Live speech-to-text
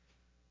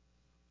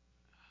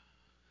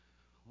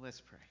Let's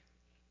pray.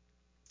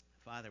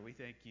 Father, we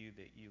thank you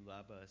that you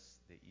love us,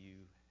 that you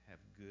have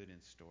good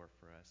in store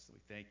for us. We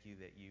thank you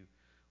that you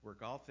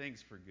work all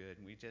things for good.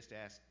 And we just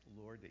ask,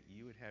 Lord, that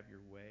you would have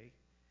your way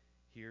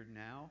here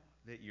now,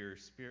 that your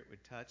Spirit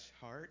would touch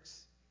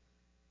hearts,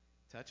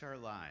 touch our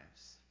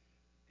lives,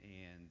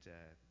 and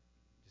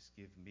just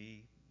give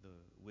me the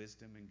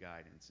wisdom and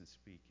guidance in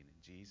speaking.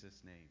 In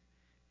Jesus' name,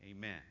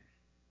 amen.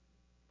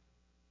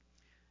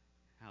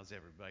 How's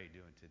everybody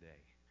doing today?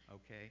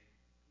 Okay?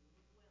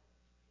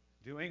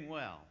 Doing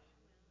well.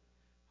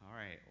 All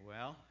right.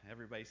 Well,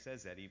 everybody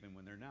says that even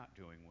when they're not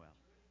doing well.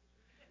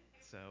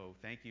 So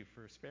thank you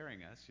for sparing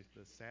us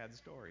the sad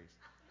stories.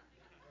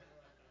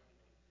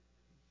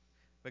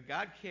 But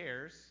God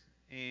cares,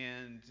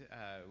 and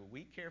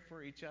we care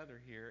for each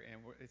other here,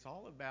 and it's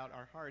all about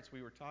our hearts.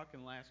 We were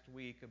talking last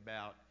week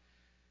about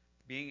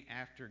being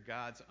after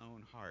God's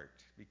own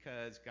heart,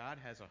 because God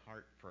has a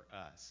heart for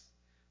us.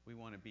 We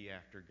want to be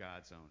after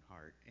God's own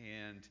heart.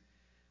 And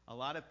a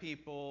lot of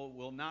people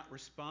will not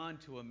respond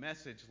to a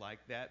message like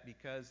that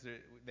because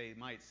they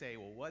might say,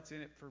 well, what's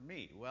in it for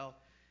me? Well,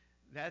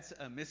 that's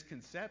a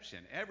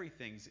misconception.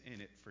 Everything's in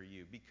it for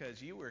you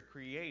because you were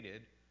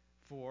created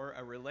for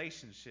a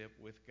relationship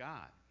with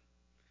God.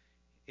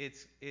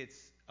 It's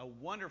a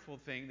wonderful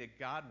thing that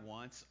God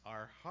wants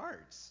our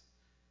hearts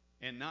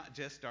and not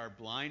just our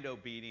blind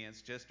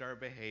obedience, just our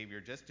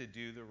behavior, just to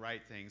do the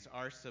right things,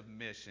 our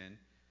submission,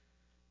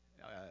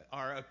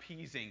 our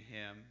appeasing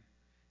Him.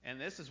 And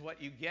this is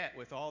what you get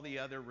with all the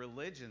other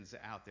religions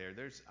out there.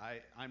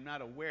 I'm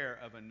not aware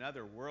of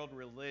another world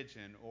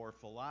religion or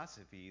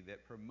philosophy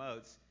that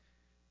promotes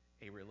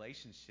a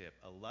relationship,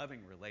 a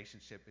loving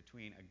relationship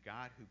between a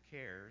God who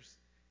cares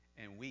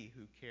and we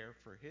who care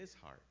for His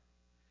heart.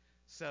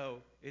 So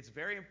it's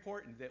very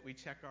important that we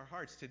check our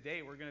hearts.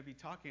 Today we're going to be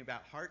talking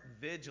about heart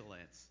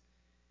vigilance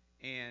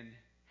and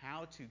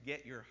how to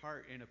get your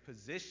heart in a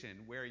position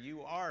where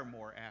you are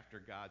more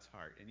after God's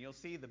heart. And you'll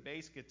see the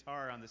bass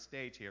guitar on the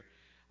stage here.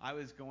 I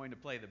was going to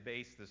play the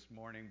bass this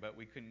morning, but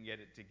we couldn't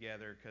get it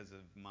together because of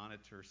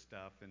monitor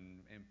stuff,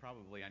 and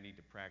probably I need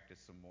to practice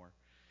some more.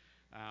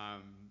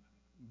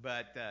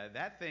 But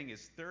that thing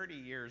is 30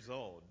 years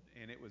old,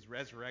 and it was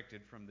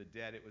resurrected from the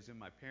dead. It was in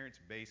my parents'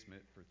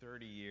 basement for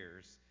 30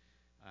 years,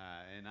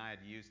 and I had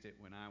used it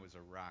when I was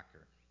a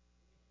rocker.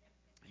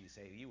 And you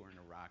say, you weren't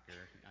a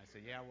rocker. I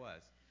said, yeah, I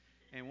was.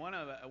 And one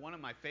of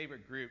my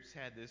favorite groups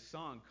had this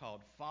song called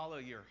Follow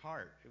Your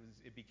Heart.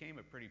 It became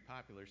a pretty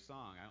popular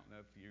song. I don't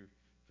know if you're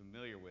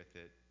familiar with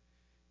it.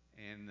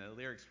 And the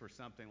lyrics were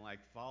something like,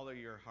 follow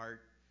your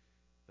heart,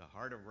 the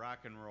heart of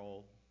rock and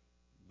roll,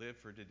 live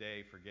for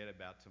today, forget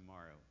about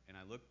tomorrow. And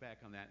I look back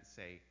on that and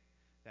say,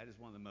 that is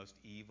one of the most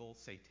evil,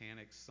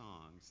 satanic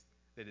songs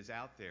that is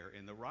out there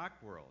in the rock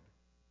world.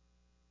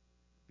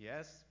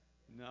 Yes?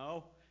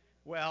 No?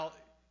 Well,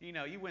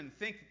 you wouldn't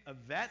think of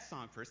that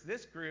song first.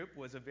 This group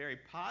was a very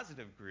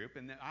positive group,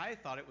 and I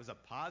thought it was a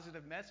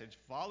positive message.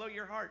 Follow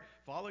your heart.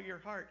 Follow your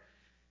heart.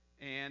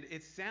 And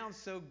it sounds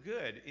so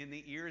good in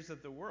the ears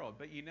of the world.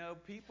 But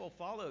people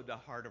followed the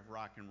heart of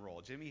rock and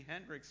roll. Jimi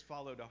Hendrix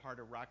followed a heart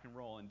of rock and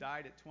roll and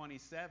died at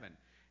 27.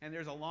 And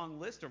there's a long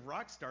list of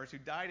rock stars who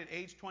died at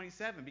age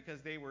 27 because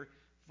they were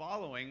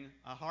following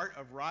a heart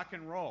of rock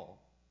and roll.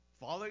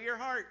 Follow your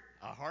heart,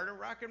 a heart of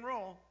rock and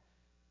roll.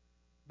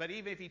 But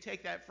even if you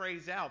take that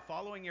phrase out,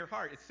 following your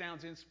heart, it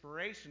sounds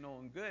inspirational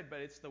and good,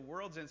 but it's the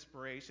world's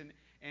inspiration,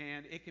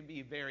 and it can be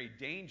a very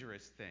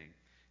dangerous thing.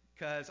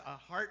 Because a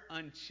heart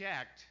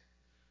unchecked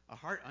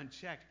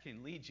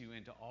can lead you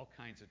into all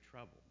kinds of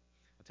trouble.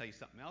 I'll tell you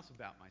something else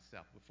about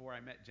myself. Before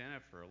I met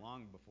Jennifer,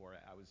 long before,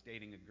 I was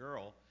dating a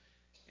girl,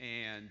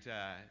 and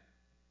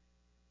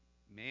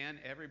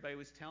everybody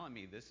was telling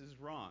me this is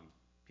wrong.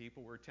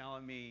 People were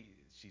telling me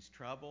she's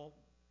trouble,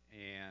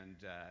 and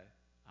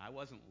I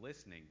wasn't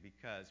listening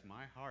because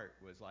my heart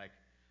was like,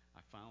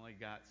 I finally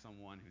got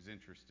someone who's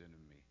interested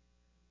in me.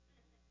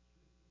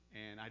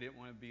 And I didn't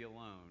want to be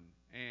alone.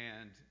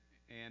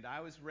 And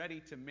I was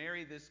ready to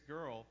marry this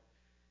girl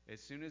as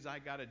soon as I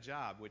got a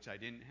job, which I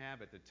didn't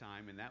have at the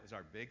time, and that was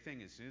our big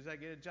thing. As soon as I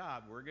get a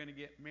job, we're going to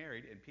get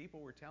married. And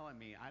people were telling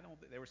me,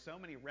 there were so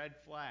many red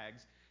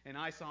flags, and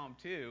I saw them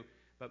too,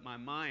 but my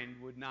mind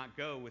would not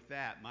go with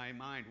that. My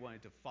mind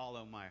wanted to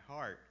follow my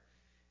heart.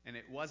 And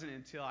it wasn't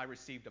until I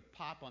received a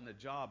pop on the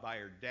jaw by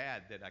her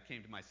dad that I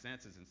came to my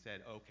senses and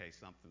said, okay,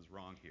 something's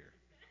wrong here.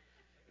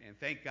 And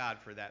thank God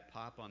for that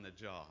pop on the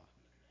jaw.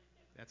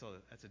 That's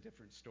a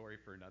different story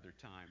for another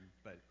time.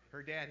 But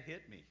her dad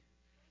hit me.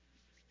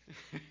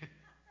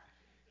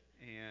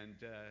 And,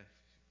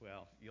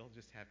 you'll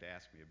just have to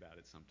ask me about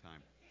it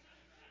sometime.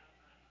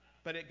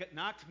 But it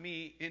knocked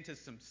me into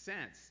some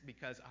sense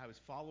because I was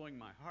following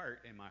my heart,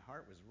 and my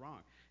heart was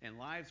wrong. And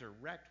lives are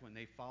wrecked when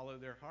they follow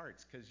their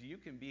hearts, because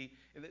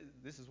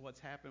this is what's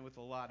happened with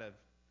a lot of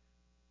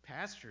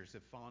pastors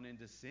have fallen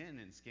into sin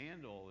and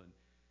scandal and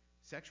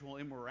sexual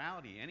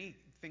immorality,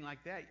 anything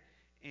like that.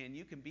 And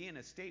you can be in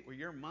a state where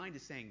your mind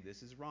is saying,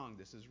 this is wrong,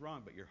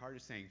 but your heart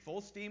is saying,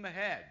 full steam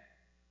ahead.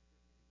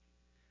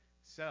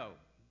 So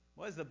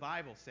What does the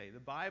Bible say? The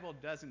Bible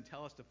doesn't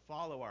tell us to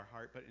follow our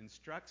heart, but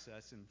instructs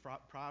us in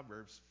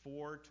Proverbs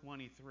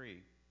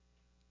 4:23.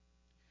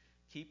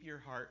 Keep your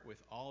heart with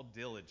all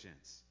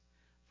diligence,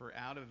 for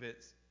out of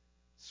it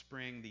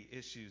spring the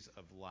issues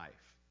of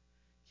life.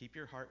 Keep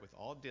your heart with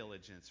all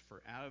diligence,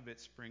 for out of it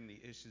spring the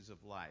issues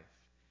of life.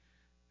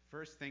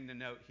 First thing to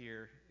note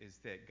here is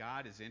that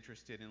God is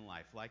interested in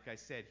life. Like I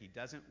said, He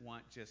doesn't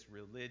want just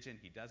religion.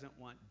 He doesn't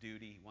want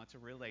duty. He wants a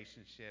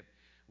relationship.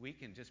 We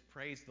can just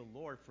praise the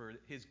Lord for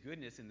His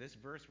goodness in this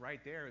verse right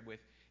there with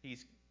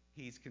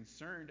He's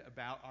concerned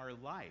about our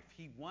life.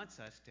 He wants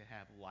us to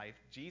have life.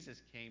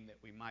 Jesus came that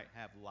we might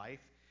have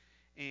life.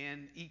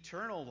 And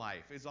eternal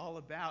life is all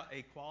about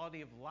a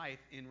quality of life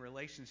in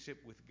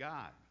relationship with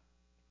God.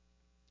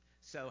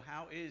 So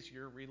how is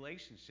your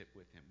relationship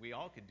with Him? We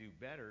all could do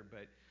better,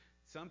 but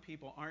some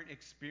people aren't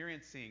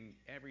experiencing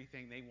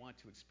everything they want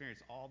to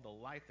experience, all the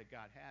life that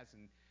God has.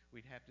 And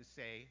we'd have to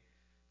say,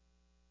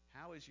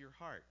 how is your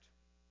heart?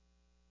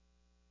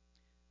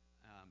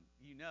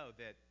 You know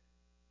that,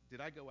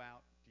 did I go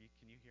out?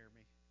 Can you hear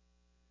me?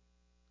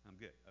 I'm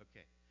good.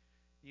 Okay.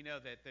 You know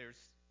that there's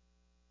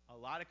a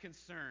lot of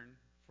concern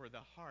for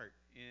the heart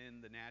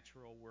in the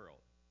natural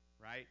world,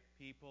 right?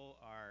 People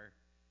are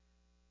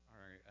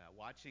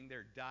watching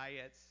their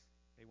diets.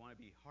 They want to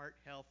be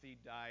heart-healthy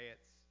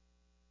diets.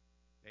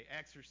 They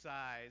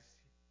exercise,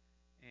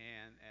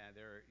 and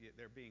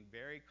they're being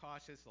very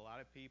cautious. A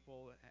lot of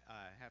people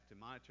have to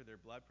monitor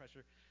their blood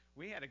pressure.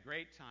 We had a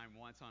great time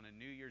once on a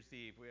New Year's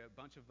Eve. We had a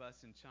bunch of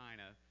us in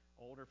China,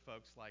 older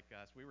folks like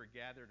us. We were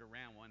gathered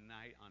around one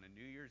night on a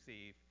New Year's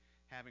Eve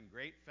having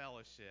great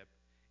fellowship,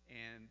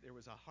 and there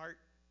was a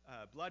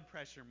blood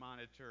pressure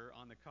monitor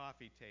on the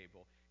coffee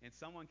table. And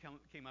someone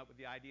came up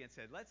with the idea and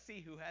said, let's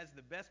see who has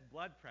the best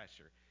blood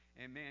pressure.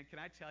 And man, can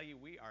I tell you,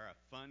 we are a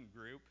fun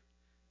group.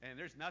 And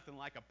there's nothing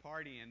like a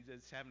party and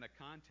just having a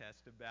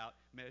contest about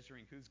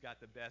measuring who's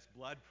got the best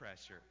blood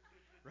pressure,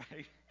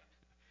 right?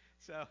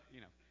 So,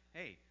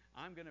 hey,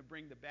 I'm going to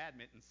bring the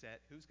badminton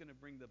set. Who's going to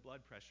bring the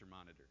blood pressure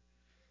monitor?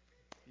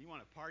 You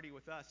want to party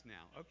with us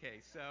now.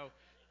 Okay, so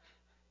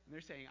they're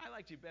saying, I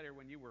liked you better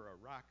when you were a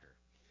rocker.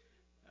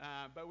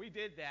 But we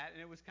did that,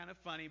 and it was kind of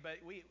funny.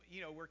 But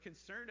we're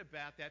concerned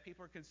about that.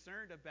 People are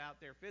concerned about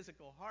their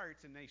physical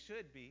hearts, and they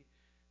should be.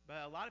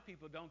 But a lot of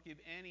people don't give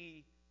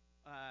any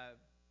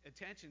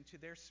attention to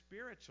their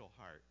spiritual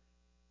heart.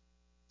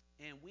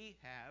 And we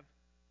have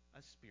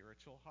a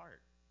spiritual heart.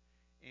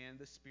 And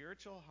the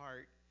spiritual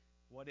heart,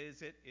 what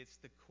is it? It's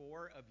the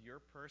core of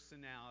your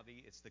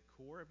personality. It's the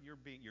core of your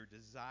being, your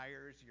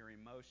desires, your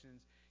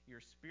emotions.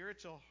 Your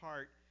spiritual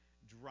heart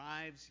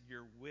drives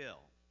your will.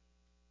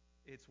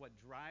 It's what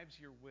drives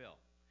your will.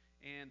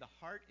 And the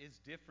heart is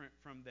different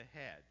from the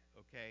head,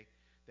 okay?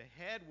 The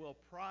head will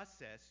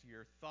process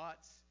your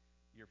thoughts,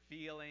 your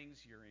feelings,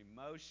 your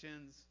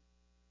emotions.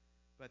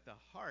 But the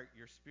heart,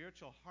 your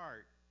spiritual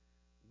heart,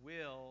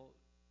 will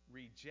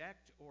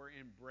reject or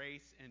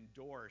embrace,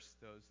 endorse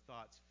those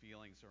thoughts,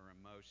 feelings, or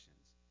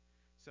emotions.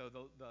 So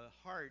the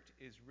heart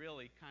is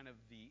really kind of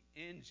the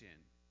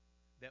engine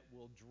that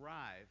will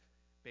drive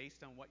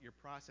based on what you're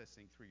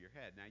processing through your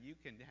head. Now, you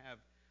can have,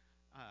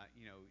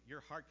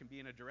 your heart can be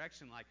in a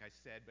direction, like I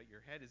said, but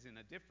your head is in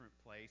a different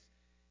place.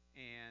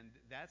 And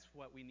that's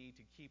what we need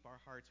to keep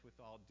our hearts with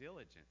all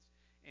diligence.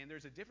 And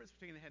there's a difference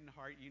between the head and the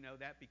heart. You know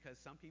that because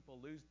some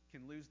people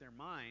can lose their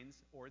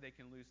minds or they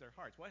can lose their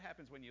hearts. What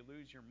happens when you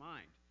lose your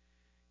mind?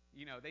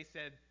 They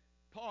said,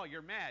 Paul,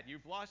 you're mad.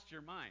 You've lost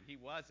your mind. He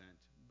wasn't.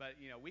 But,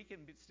 we can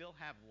still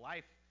have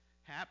life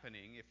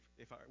happening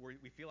if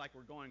we feel like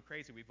we're going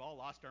crazy. We've all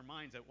lost our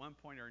minds at one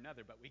point or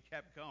another, but we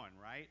kept going,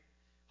 right?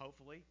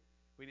 Hopefully.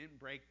 We didn't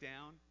break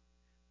down.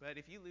 But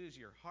if you lose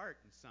your heart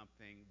in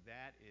something,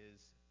 that is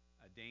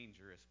a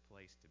dangerous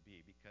place to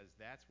be because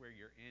that's where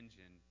your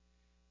engine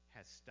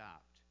has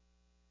stopped.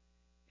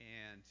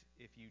 And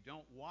if you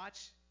don't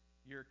watch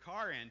your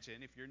car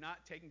engine, if you're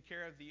not taking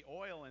care of the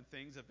oil and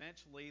things,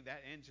 eventually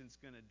that engine's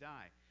going to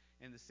die.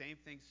 And the same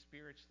thing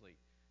spiritually.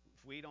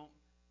 If we don't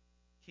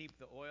keep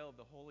the oil of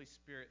the Holy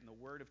Spirit and the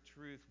word of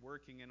truth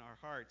working in our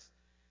hearts,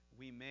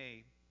 we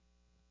may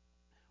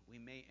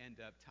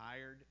end up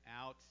tired,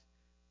 out,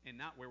 and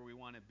not where we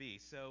want to be.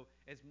 So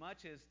as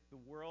much as the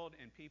world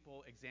and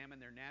people examine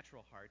their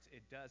natural hearts,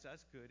 it does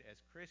us good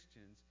as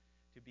Christians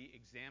to be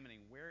examining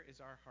where is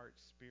our heart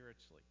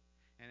spiritually.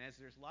 And as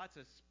there's lots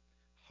of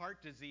heart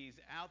disease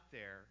out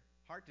there,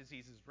 heart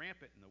disease is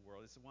rampant in the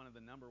world. It's one of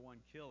the number one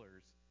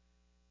killers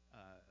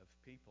of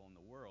people in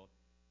the world.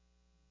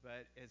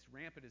 But as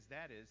rampant as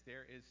that is,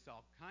 there is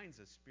all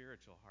kinds of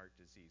spiritual heart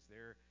disease.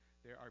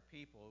 There are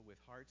people with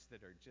hearts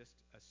that are just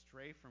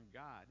astray from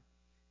God.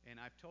 And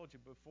I've told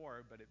you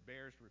before, but it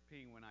bears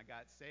repeating, when I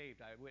got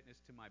saved, I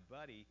witnessed to my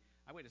buddy.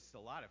 I witnessed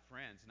to a lot of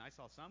friends, and I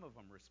saw some of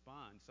them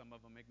respond. Some of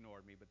them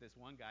ignored me, but this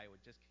one guy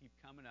would just keep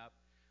coming up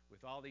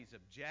with all these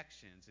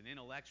objections and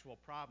intellectual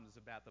problems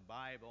about the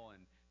Bible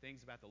and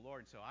things about the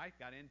Lord. And so I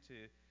got into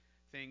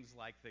things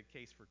like the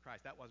Case for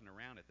Christ. That wasn't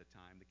around at the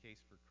time, the Case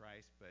for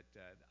Christ, but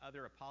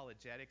other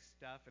apologetic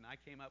stuff. And I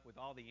came up with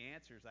all the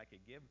answers I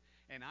could give.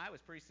 And I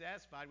was pretty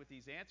satisfied with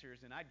these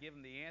answers. And I'd give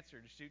him the answer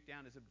to shoot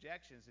down his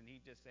objections. And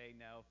he'd just say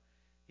no.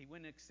 He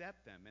wouldn't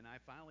accept them. And I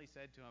finally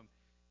said to him,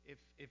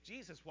 if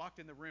Jesus walked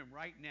in the room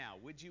right now,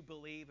 would you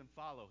believe and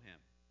follow him?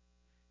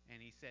 And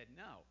he said,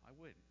 no, I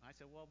wouldn't. I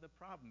said, well, the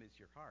problem is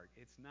your heart.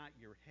 It's not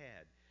your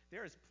head.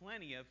 There is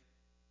plenty of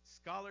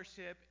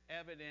scholarship,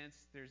 evidence.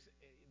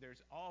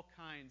 There's all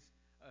kinds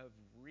of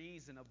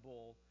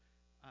reasonable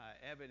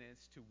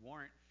evidence to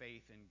warrant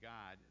faith in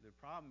God. The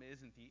problem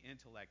isn't the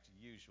intellect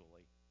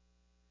usually,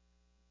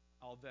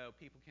 although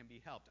people can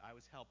be helped. I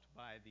was helped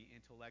by the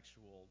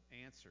intellectual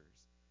answers.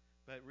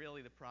 But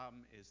really the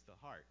problem is the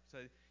heart. So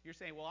you're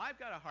saying, well, I've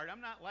got a heart.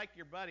 I'm not like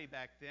your buddy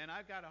back then.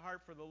 I've got a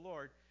heart for the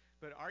Lord.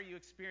 But are you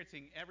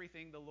experiencing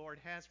everything the Lord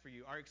has for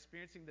you? Are you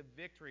experiencing the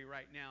victory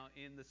right now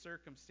in the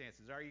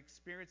circumstances? Are you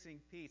experiencing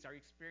peace? Are you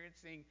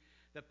experiencing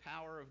the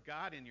power of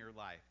God in your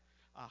life?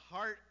 A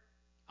heart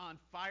on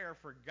fire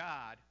for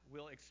God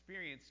will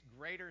experience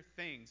greater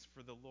things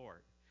for the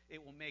Lord.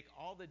 It will make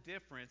all the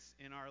difference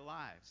in our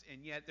lives.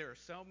 And yet there are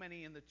so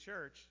many in the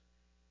church,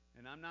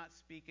 and I'm not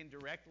speaking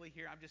directly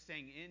here, I'm just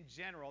saying in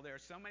general, there are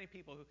so many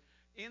people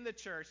in the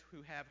church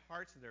who have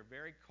hearts that are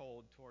very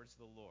cold towards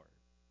the Lord.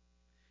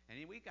 And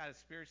we've got to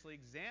spiritually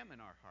examine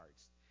our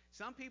hearts.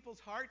 Some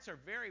people's hearts are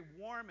very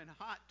warm and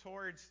hot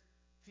towards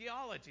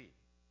theology.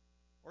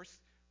 Or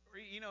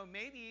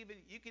maybe even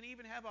you can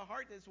even have a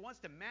heart that wants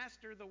to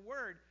master the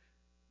Word,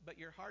 but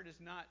your heart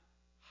is not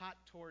hot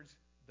towards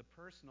the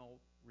personal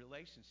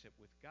relationship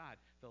with God,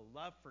 the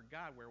love for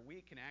God, where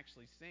we can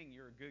actually sing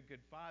 "You're a Good,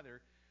 Good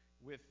Father"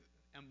 with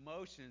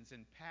emotions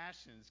and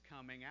passions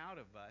coming out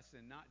of us,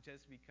 and not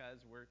just because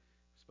we're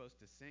supposed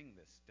to sing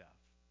this stuff.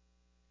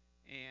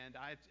 And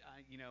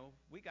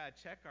we got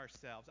to check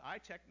ourselves. I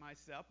check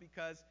myself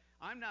because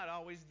I'm not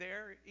always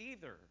there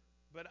either.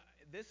 But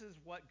this is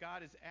what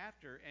God is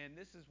after, and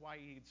this is why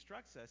He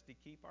instructs us to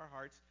keep our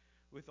hearts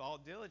with all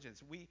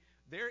diligence.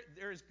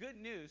 There is good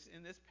news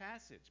in this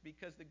passage,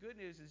 because the good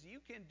news is you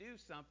can do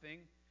something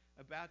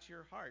about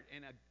your heart,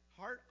 and a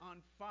heart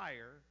on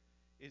fire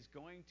is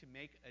going to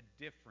make a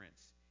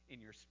difference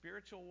in your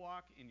spiritual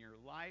walk, in your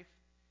life,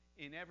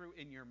 in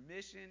your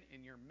mission,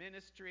 in your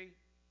ministry.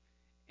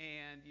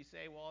 And you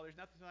say, well, there's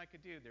nothing I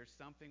could do. There's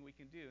something we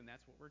can do, and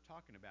that's what we're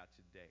talking about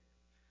today.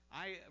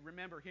 I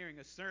remember hearing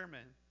a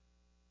sermon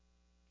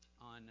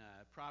on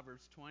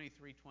Proverbs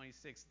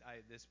 23:26.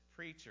 This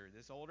preacher,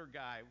 this older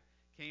guy,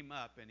 came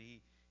up, and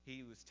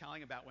he was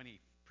telling about when he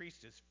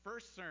preached his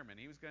first sermon.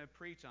 He was going to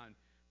preach on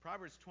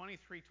Proverbs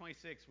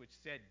 23:26, which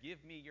said,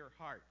 "Give me your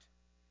heart."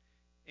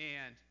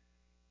 And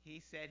he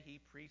said he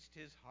preached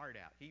his heart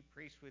out. He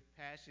preached with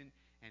passion,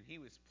 and he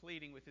was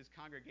pleading with his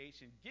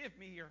congregation, "Give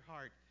me your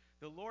heart.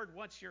 The Lord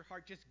wants your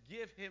heart. Just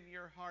give Him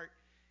your heart."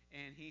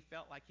 And he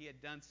felt like he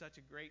had done such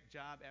a great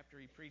job after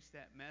he preached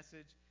that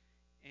message.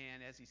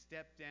 And as he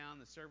stepped down,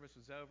 the service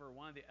was over.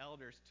 One of the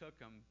elders took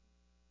him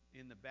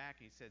in the back.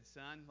 He said,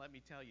 "Son, let me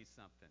tell you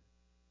something.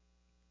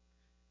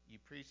 You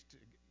preached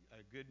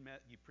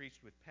you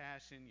preached with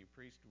passion. You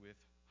preached with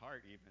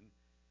heart even.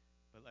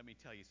 But let me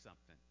tell you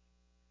something.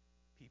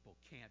 People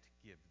can't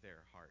give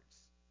their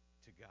hearts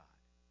to God.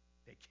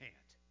 They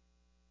can't.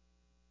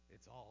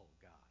 It's all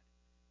God."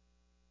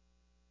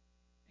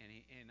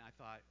 And I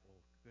thought,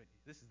 well, good.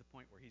 This is the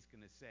point where he's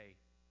going to say,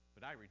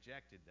 but I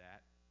rejected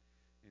that.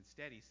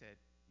 Instead, he said,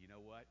 you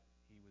know what?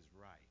 He was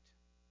right.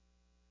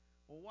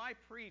 Well, why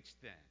preach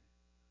then?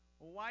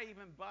 Well, why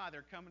even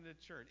bother coming to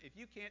church? If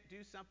you can't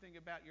do something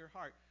about your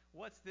heart,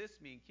 what's this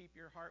mean? Keep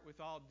your heart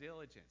with all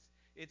diligence.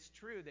 It's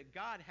true that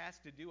God has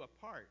to do a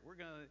part. We're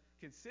going to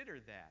consider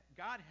that.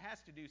 God has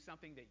to do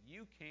something that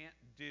you can't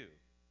do.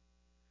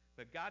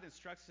 But God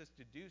instructs us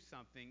to do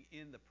something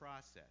in the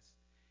process,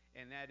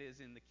 and that is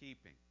in the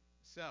keeping.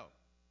 So,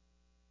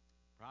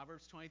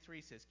 Proverbs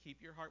 23 says,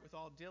 "Keep your heart with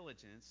all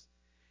diligence,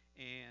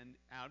 and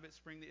out of it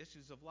spring the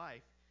issues of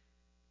life."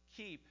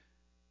 Keep,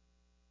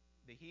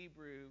 the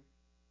Hebrew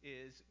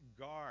is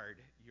guard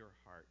your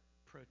heart,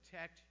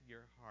 protect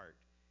your heart,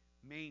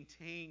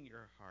 maintain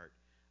your heart,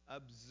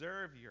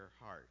 observe your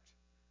heart.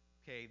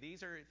 Okay,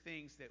 these are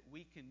things that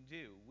we can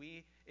do.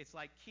 It's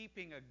like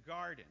keeping a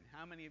garden.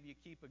 How many of you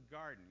keep a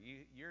garden?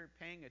 You're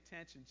paying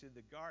attention to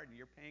the garden.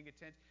 You're paying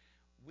attention.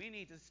 We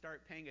need to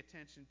start paying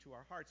attention to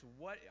our hearts.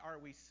 What are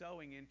we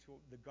sowing into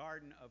the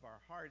garden of our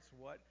hearts?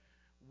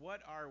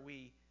 What are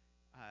we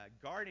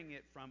guarding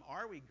it from?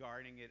 Are we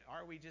guarding it?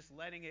 Are we just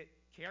letting it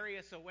carry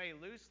us away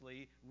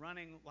loosely,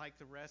 running like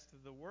the rest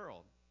of the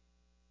world?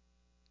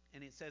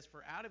 And it says,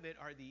 "For out of it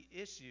are the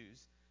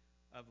issues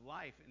of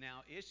life."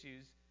 Now,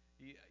 issues,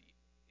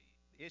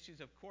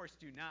 of course,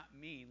 do not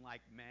mean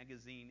like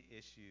magazine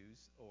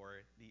issues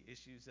or the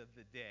issues of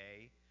the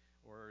day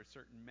or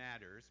certain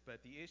matters,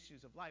 but the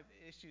issues of life.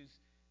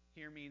 Issues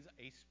here means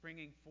a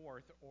springing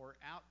forth or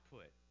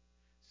output.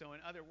 So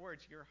in other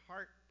words, your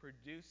heart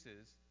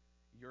produces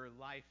your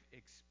life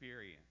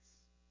experience.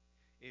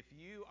 If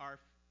you are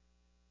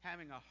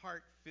having a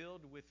heart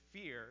filled with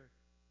fear,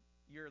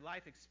 your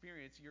life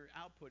experience, your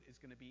output is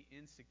going to be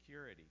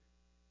insecurity.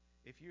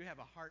 If you have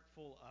a heart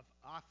full of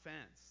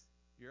offense,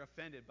 you're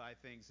offended by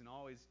things and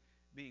always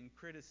being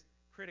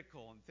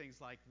critical and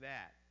things like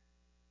that,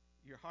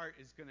 your heart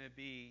is going to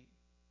be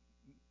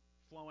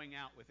flowing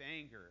out with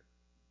anger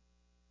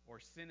or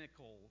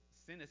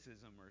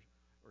cynicism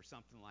or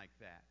something like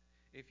that.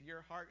 If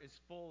your heart is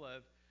full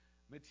of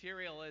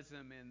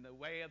materialism and the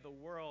way of the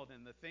world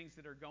and the things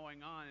that are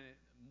going on,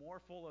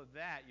 more full of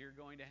that, you're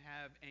going to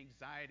have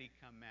anxiety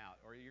come out,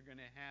 or you're going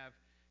to have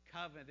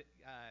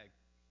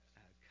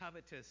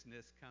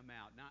covetousness come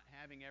out, not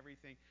having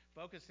everything,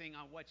 focusing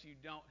on what you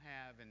don't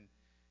have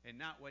and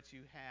not what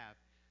you have.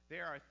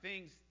 There are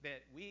things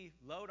that we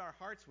load our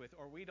hearts with,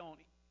 or we don't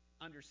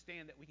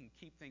understand that we can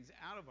keep things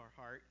out of our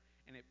heart,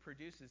 and it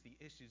produces the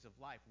issues of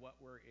life, what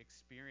we're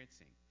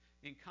experiencing.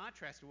 In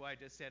contrast to what I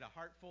just said, a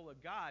heart full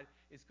of God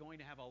is going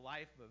to have a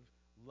life of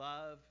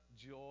love,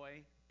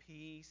 joy,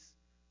 peace,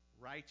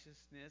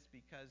 righteousness,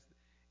 because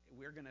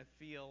we're going to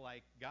feel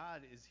like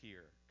God is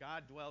here.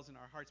 God dwells in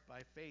our hearts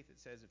by faith, it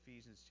says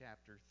Ephesians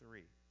chapter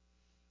 3.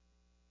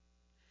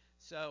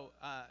 So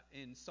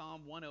in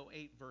Psalm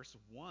 108, verse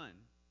 1,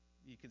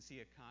 you can see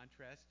a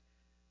contrast.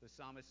 The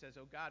psalmist says,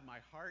 "Oh God, my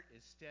heart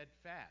is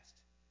steadfast,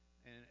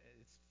 and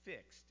it's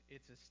fixed,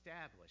 it's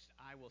established.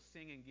 I will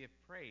sing and give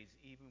praise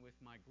even with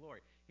my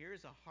glory."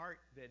 Here's a heart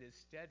that is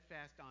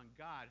steadfast on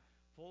God,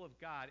 full of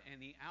God,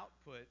 and the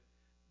output,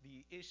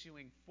 the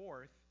issuing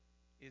forth,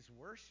 is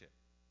worship.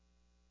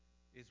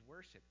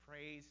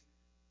 Praise.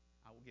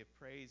 I will give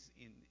praise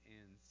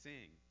and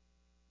sing,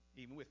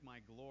 even with my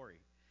glory.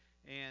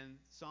 And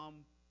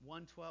Psalm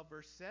 112,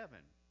 verse 7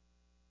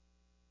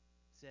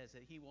 says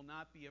that he will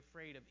not be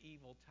afraid of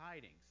evil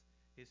tidings.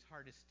 His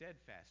heart is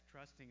steadfast,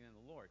 trusting in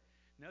the Lord.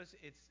 Notice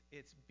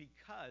it's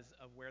because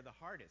of where the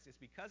heart is. It's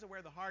because of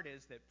where the heart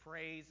is that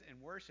praise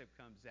and worship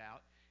comes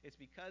out. It's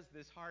because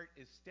this heart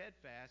is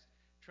steadfast,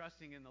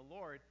 trusting in the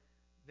Lord,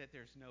 that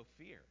there's no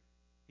fear.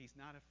 He's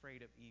not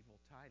afraid of evil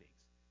tidings.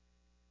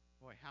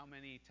 Boy, how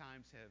many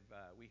times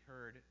have we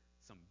heard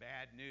some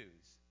bad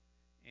news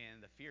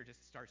and the fear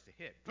just starts to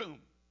hit?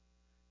 Boom!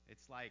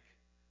 It's like,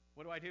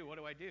 what do I do? What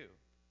do I do?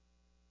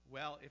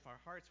 Well, if our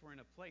hearts were in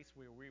a place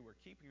where we were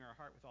keeping our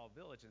heart with all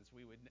diligence,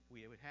 we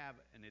would have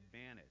an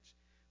advantage.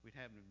 We'd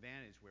have an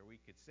advantage where we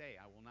could say,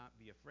 I will not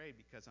be afraid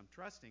because I'm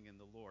trusting in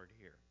the Lord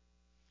here.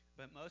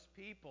 But most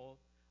people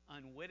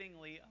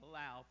unwittingly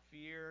allow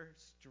fear,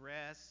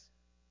 stress,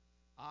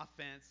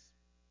 offense,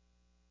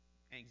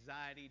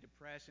 anxiety,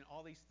 depression,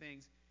 all these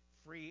things,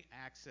 free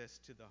access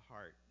to the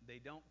heart.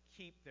 They don't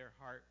keep their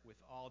heart with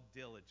all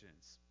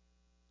diligence.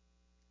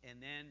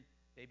 And then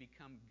they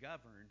become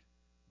governed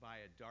by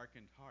a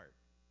darkened heart.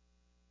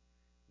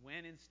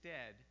 When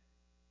instead,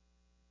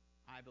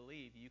 I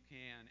believe you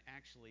can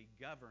actually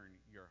govern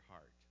your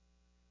heart.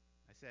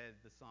 I said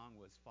the song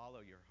was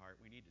Follow Your Heart.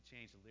 We need to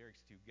change the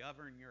lyrics to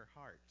Govern Your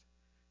Heart.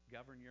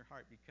 Govern your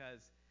heart,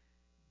 because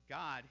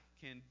God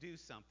can do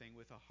something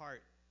with a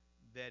heart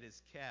that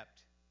is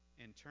kept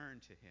and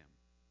turned to Him.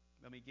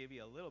 Let me give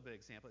you a little bit of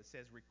example. It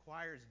says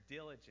requires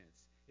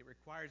diligence. It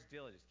requires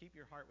diligence. Keep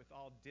your heart with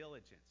all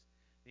diligence.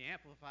 The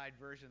Amplified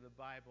Version of the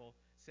Bible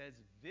says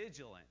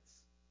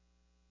vigilance.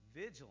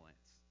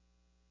 Vigilance.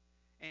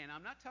 And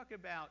I'm not talking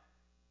about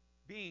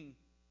being,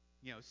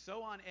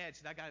 so on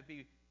edge that I got to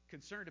be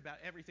concerned about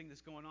everything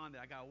that's going on,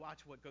 that I got to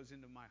watch what goes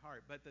into my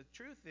heart. But the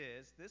truth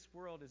is, this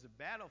world is a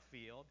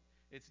battlefield.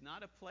 It's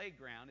not a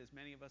playground, as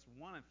many of us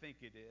want to think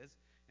it is,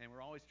 and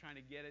we're always trying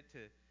to get it to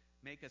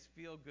make us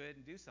feel good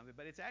and do something.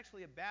 But it's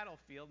actually a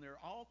battlefield, and there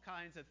are all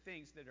kinds of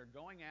things that are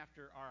going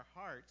after our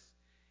hearts,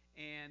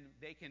 and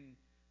they can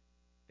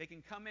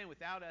come in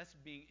without us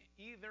being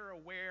either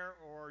aware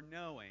or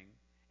knowing,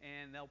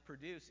 and they'll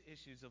produce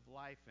issues of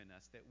life in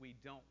us that we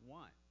don't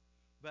want.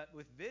 But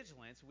with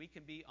vigilance, we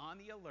can be on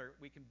the alert.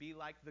 We can be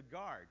like the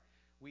guard.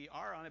 We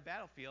are on a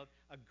battlefield.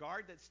 A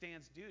guard that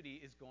stands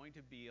duty is going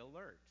to be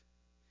alert.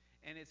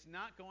 And it's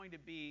not going to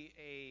be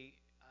a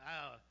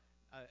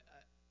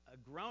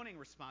groaning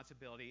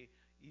responsibility.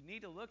 You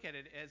need to look at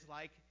it as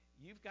like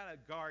you've got to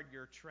guard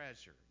your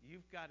treasure.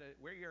 You've got to,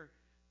 where your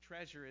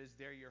treasure is,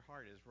 there your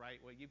heart is, right?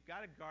 Well, you've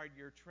got to guard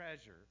your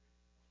treasure.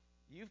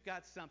 You've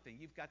got something.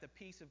 You've got the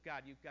peace of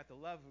God. You've got the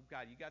love of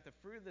God. You've got the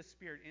fruit of the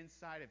Spirit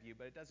inside of you,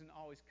 but it doesn't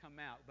always come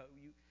out. But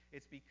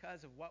it's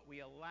because of what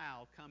we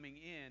allow coming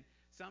in.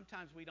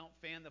 Sometimes we don't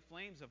fan the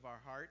flames of our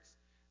hearts.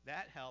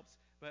 That helps.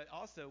 But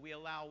also we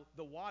allow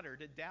the water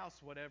to douse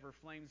whatever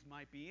flames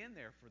might be in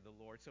there for the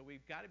Lord. So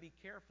we've got to be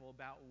careful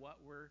about what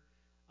we're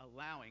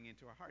allowing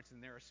into our hearts.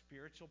 And there are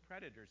spiritual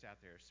predators out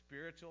there,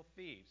 spiritual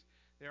thieves.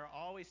 There are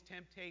always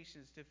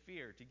temptations to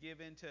fear, to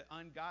give into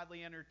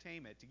ungodly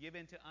entertainment, to give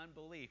into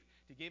unbelief,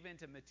 to give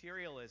into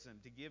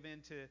materialism, to give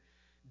into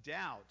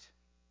doubt.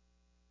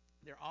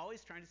 They're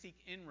always trying to seek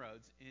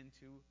inroads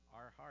into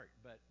our heart,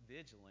 but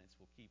vigilance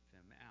will keep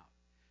them out.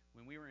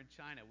 When we were in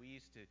China, we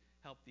used to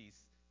help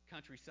these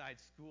countryside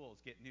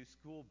schools get new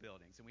school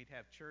buildings, and we'd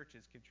have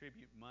churches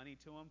contribute money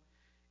to them,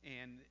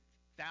 and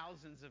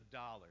thousands of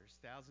dollars.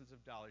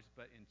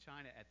 But in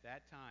China at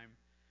that time,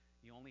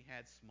 You only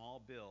had small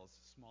bills,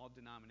 small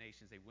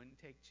denominations. They wouldn't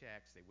take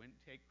checks. They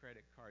wouldn't take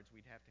credit cards.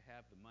 We'd have to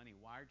have the money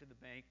wired to the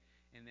bank,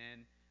 and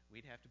then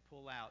we'd have to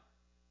pull out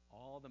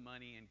all the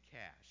money in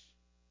cash.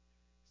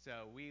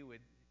 So we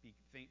would be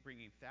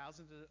bringing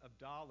thousands of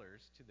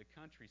dollars to the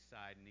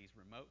countryside in these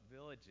remote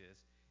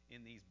villages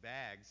in these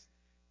bags.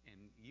 And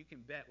you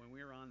can bet when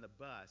we were on the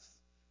bus,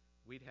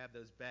 we'd have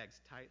those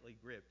bags tightly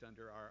gripped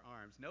under our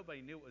arms.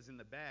 Nobody knew what was in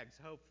the bags,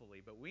 hopefully,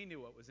 but we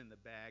knew what was in the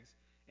bags,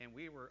 and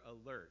we were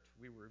alert.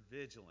 We were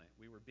vigilant.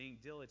 We were being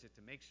diligent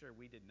to make sure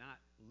we did not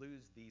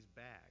lose these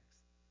bags,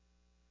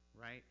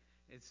 right?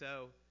 And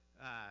so,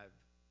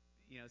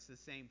 it's the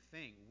same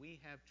thing. We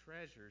have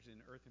treasures in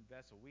earthen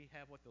vessel. We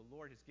have what the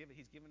Lord has given.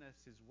 He's given us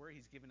His Word.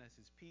 He's given us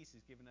His peace.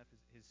 He's given us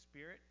His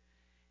Spirit.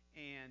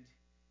 And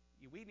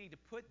we need to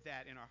put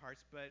that in our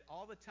hearts, but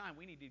all the time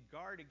we need to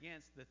guard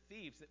against the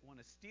thieves that want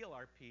to steal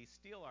our peace,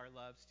 steal our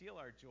love, steal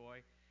our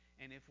joy.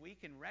 And if we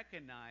can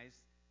recognize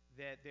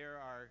that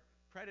there are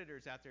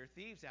predators out there,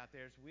 thieves out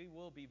there, we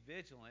will be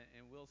vigilant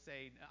and we'll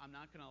say, I'm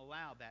not going to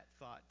allow that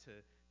thought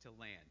to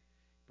land.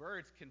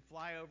 Birds can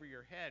fly over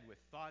your head with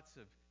thoughts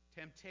of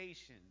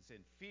temptations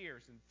and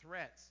fears and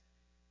threats,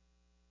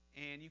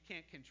 and you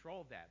can't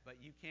control that, but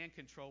you can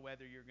control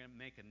whether you're going to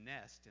make a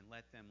nest and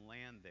let them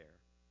land there.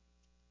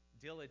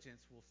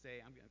 Diligence will say,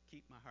 I'm going to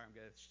keep my heart. I'm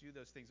going to shoo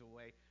those things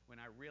away.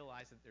 When I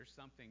realize that there's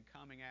something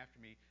coming after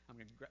me, I'm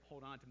going to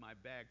hold on to my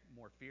bag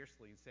more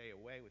fiercely and say,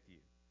 away with you.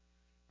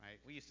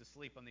 Right? We used to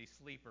sleep on these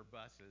sleeper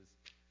buses.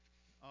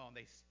 Oh, and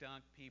they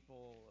stunk.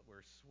 People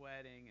were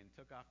sweating and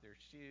took off their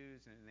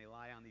shoes, and they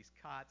lie on these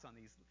cots on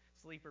these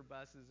sleeper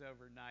buses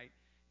overnight.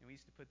 And we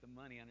used to put the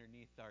money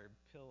underneath our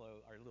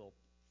pillow, our little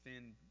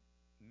thin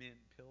mint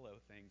pillow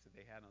things that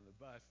they had on the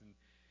bus,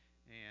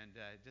 and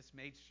just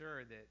made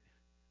sure that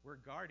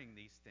we're guarding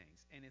these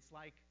things. And it's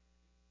like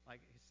I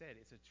said,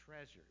 it's a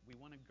treasure. We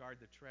want to guard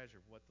the treasure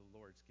of what the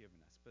Lord's given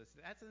us. But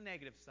that's the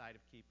negative side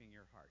of keeping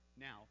your heart.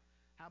 Now,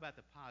 how about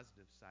the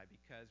positive side?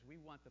 Because we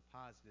want the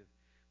positive.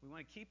 We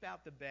want to keep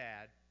out the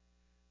bad,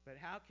 but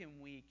how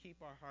can we keep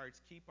our hearts,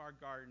 keep our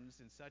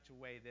gardens in such a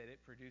way that it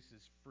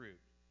produces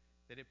fruit,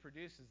 that it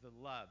produces the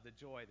love, the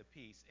joy, the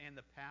peace, and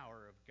the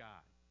power of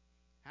God?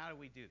 How do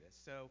we do this?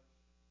 So,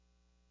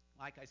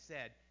 like I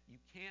said,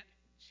 you can't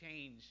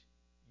change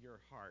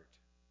your heart,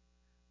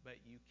 but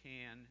you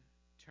can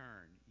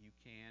turn. You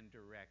can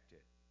direct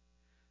it.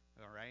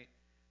 All right?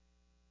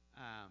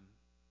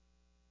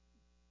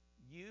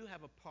 You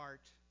have a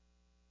part,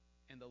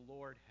 and the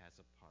Lord has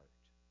a part.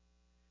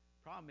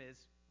 Problem is,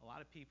 a lot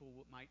of people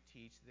might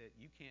teach that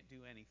you can't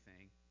do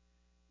anything,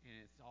 and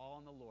it's all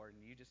on the Lord,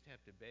 and you just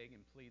have to beg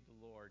and plead the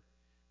Lord.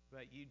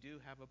 But you do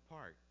have a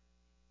part.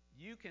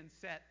 You can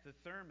set the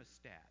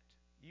thermostat.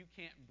 You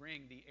can't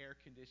bring the air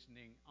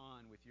conditioning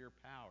on with your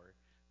power,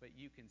 but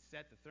you can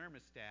set the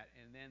thermostat,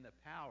 and then the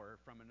power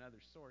from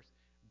another source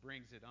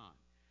brings it on.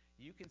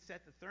 You can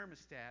set the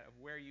thermostat of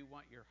where you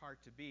want your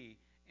heart to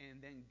be, and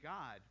then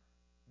God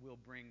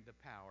will bring the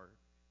power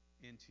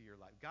into your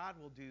life. God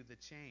will do the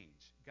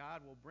change. God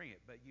will bring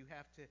it, but you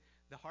have to,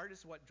 the heart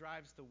is what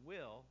drives the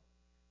will,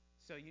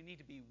 so you need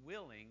to be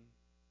willing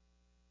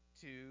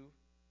to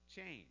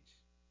change.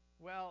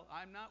 Well,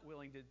 I'm not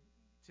willing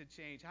to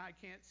change. I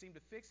can't seem to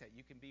fix that.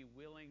 You can be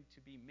willing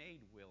to be made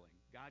willing.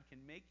 God can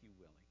make you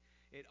willing.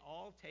 It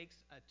all takes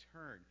a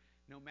turn.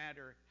 No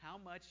matter how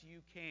much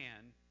you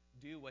can,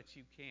 do what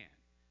you can.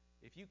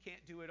 If you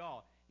can't do it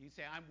all, you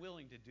say, I'm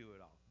willing to do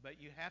it all. But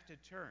you have to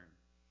turn.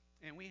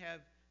 And we have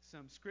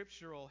some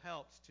scriptural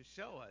helps to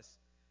show us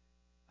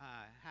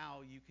how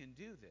you can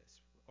do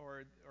this,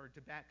 or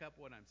to back up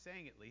what I'm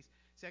saying at least.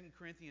 2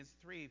 Corinthians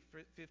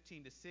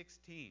 3:15 to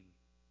 16.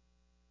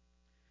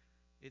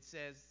 It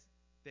says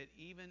that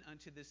even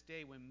unto this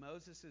day when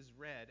Moses is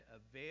read, a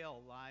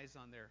veil lies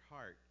on their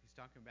heart. He's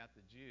talking about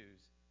the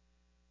Jews.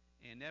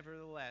 And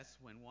nevertheless,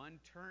 when one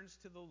turns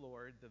to the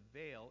Lord, the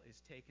veil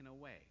is taken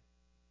away.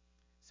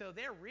 So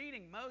they're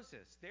reading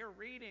Moses. They're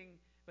reading,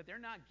 but they're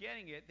not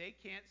getting it. They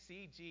can't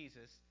see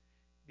Jesus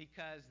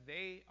because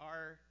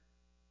they're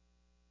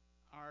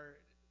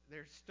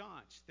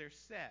staunch. They're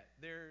set.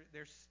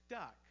 They're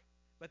stuck.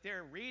 But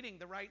they're reading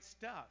the right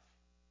stuff.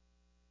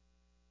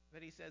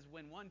 But he says,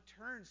 when one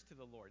turns to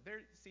the Lord,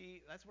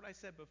 see, that's what I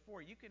said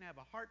before. You can have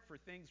a heart for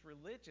things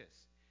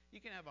religious. You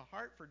can have a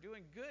heart for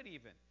doing good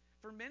even,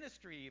 for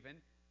ministry even,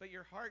 but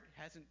your heart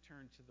hasn't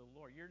turned to the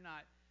Lord. You're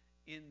not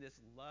in this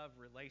love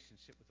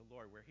relationship with the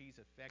Lord where He's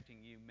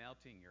affecting you,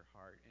 melting your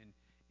heart,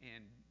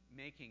 and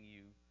making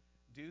you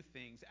do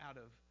things out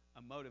of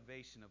a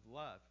motivation of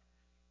love.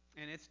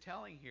 And it's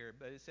telling here,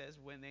 but it says,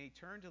 when they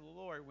turn to the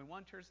Lord, when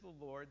one turns to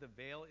the Lord, the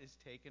veil is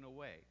taken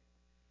away.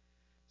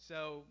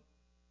 So,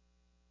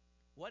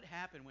 what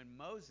happened when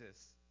Moses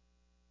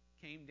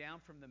came down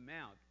from the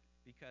mount?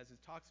 Because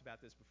it talks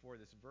about this before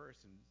this verse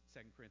in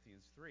 2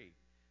 Corinthians 3.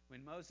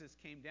 When Moses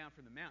came down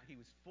from the mount, he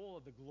was full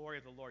of the glory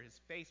of the Lord. His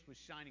face was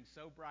shining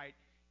so bright,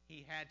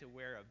 he had to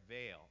wear a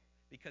veil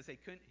because they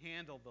couldn't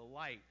handle the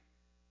light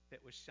that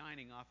was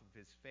shining off of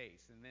his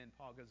face. And then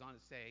Paul goes on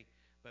to say,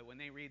 But when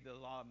they read the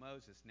law of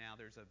Moses, now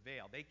there's a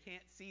veil. They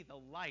can't see the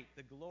light,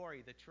 the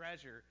glory, the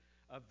treasure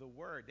of the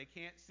Word. They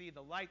can't see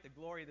the light, the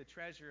glory, the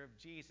treasure of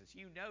Jesus.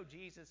 You know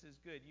Jesus is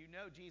good. You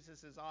know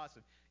Jesus is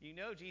awesome. You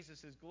know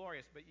Jesus is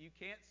glorious, but you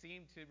can't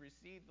seem to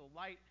receive the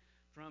light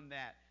from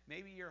that.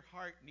 Maybe your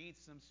heart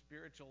needs some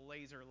spiritual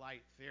laser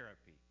light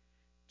therapy.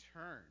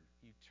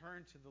 You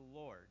turn to the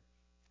Lord,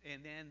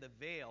 and then the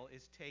veil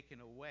is taken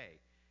away.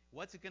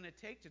 What's it going to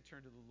take to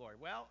turn to the Lord?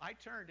 Well, I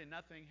turned and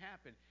nothing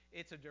happened.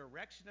 It's a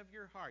direction of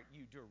your heart.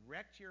 You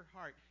direct your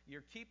heart.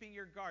 You're keeping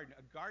your garden.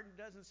 A garden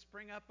doesn't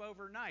spring up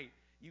overnight.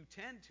 You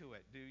tend to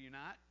it, do you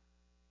not?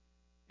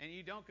 And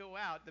you don't go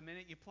out the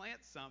minute you plant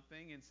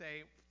something and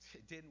say,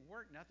 it didn't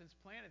work, nothing's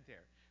planted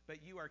there.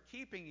 But you are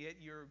keeping it.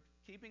 You're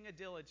keeping a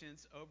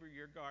diligence over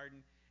your garden,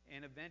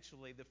 and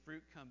eventually the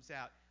fruit comes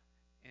out.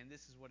 And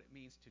this is what it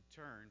means to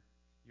turn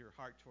your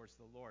heart towards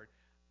the Lord.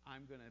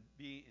 I'm going to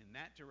be in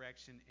that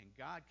direction, and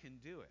God can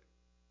do it.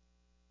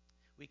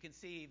 We can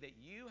see that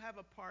you have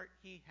a part,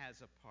 He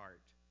has a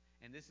part.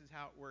 And this is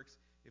how it works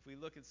if we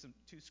look at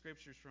two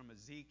scriptures from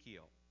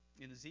Ezekiel.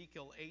 In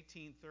Ezekiel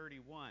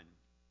 18:31,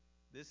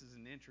 this is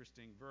an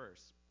interesting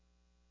verse.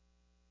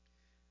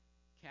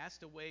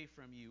 Cast away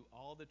from you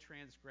all the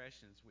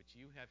transgressions which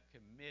you have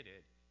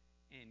committed,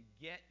 and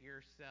get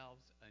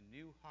yourselves a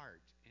new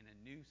heart and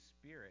a new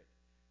spirit.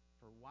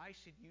 For why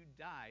should you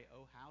die,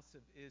 O house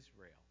of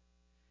Israel?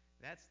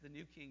 That's the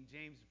New King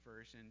James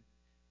Version.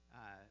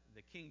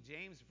 The King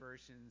James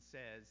Version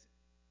says,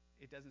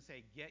 it doesn't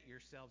say get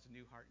yourselves a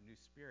new heart and new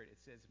spirit.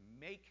 It says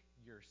make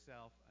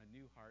yourself a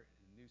new heart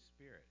and a new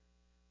spirit.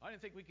 I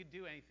didn't think we could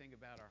do anything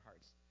about our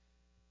hearts.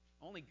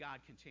 Only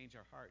God can change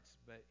our hearts.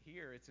 But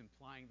here it's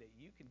implying that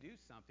you can do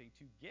something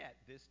to get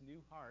this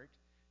new heart,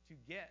 to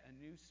get a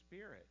new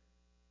spirit.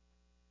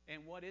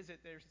 And what is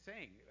it they're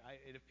saying?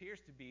 It appears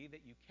to be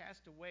that you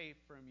cast away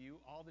from you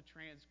all the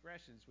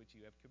transgressions which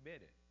you have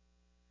committed.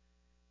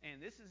 And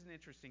this is an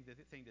interesting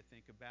thing to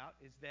think about,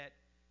 is that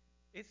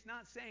it's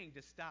not saying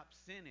to stop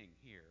sinning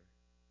here.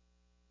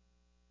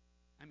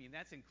 I mean,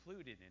 that's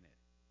included in it.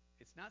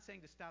 It's not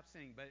saying to stop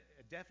sinning, but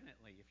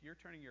definitely, if you're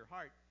turning your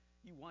heart,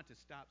 you want to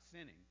stop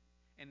sinning.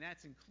 And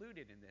that's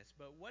included in this.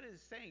 But what is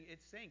it saying?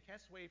 It's saying,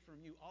 cast away from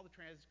you all the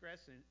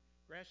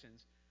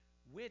transgressions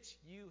which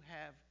you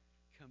have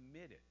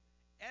committed.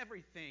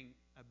 Everything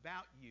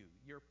about you,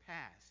 your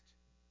past,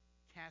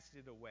 cast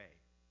it away.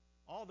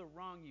 All the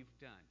wrong you've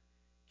done,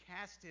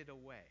 cast it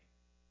away.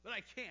 But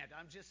I can't.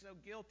 I'm just so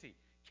guilty.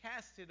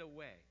 Cast it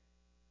away.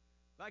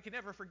 But I can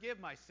never forgive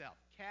myself.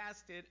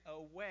 Cast it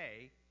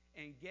away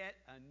and get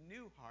a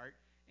new heart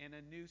and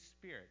a new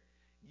spirit.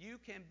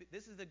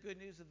 This is the good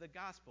news of the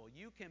gospel.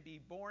 You can be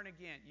born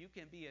again. You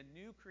can be a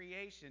new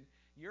creation.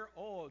 You're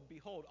old.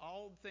 Behold,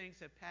 all things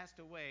have passed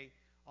away.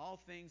 All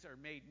things are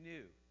made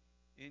new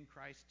in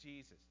Christ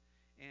Jesus.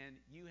 And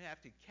you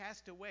have to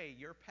cast away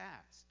your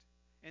past.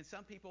 And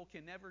some people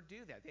can never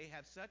do that. They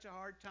have such a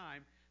hard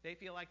time. They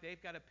feel like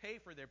they've got to pay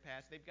for their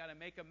past. They've got to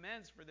make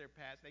amends for their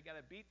past. They've got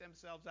to beat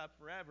themselves up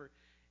forever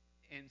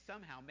and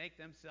somehow make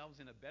themselves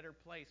in a better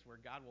place where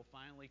God will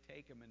finally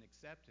take them and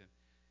accept them.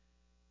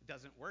 It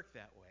doesn't work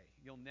that way.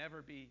 You'll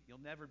never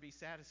be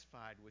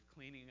satisfied with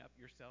cleaning up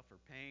yourself or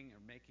paying or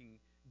making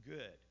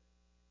good.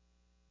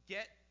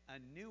 Get a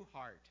new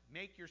heart.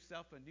 Make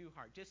yourself a new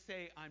heart. Just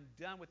say, I'm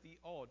done with the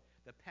old.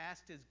 The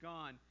past is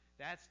gone.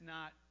 That's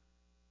not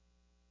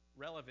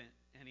relevant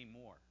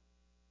anymore.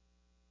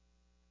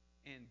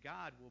 And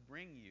God will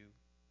bring you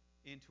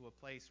into a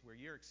place where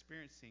you're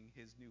experiencing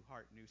His new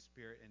heart, new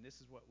spirit. And this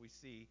is what we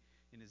see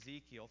in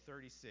Ezekiel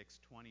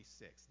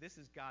 36:26. This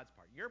is God's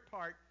part. Your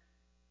part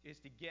is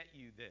to get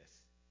you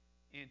this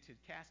and to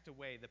cast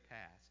away the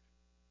past.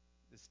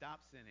 To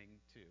stop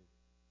sinning too.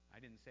 I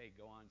didn't say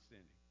go on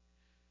sinning.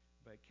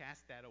 But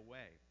cast that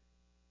away.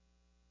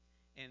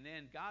 And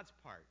then God's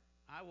part.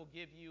 I will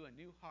give you a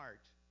new heart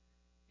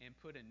and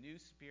put a new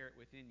spirit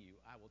within you.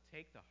 I will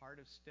take the heart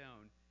of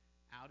stone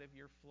out of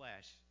your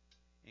flesh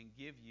and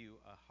give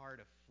you a heart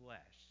of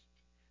flesh.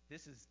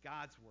 This is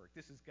God's work.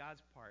 This is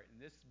God's part.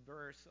 And this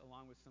verse,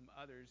 along with some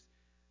others,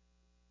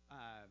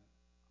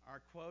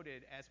 are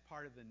quoted as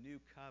part of the new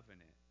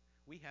covenant.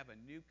 We have a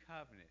new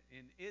covenant.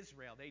 In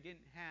Israel, they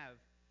didn't have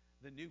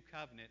the new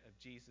covenant of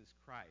Jesus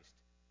Christ.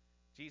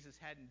 Jesus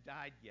hadn't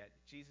died yet.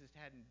 Jesus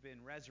hadn't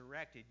been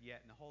resurrected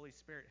yet, and the Holy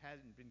Spirit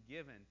hadn't been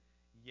given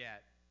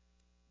yet.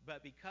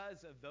 But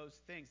because of those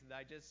things that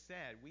I just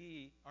said,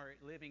 we are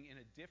living in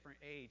a different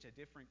age, a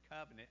different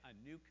covenant, a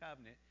new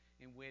covenant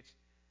in which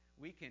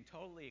we can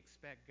totally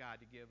expect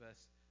God to give us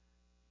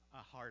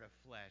a heart of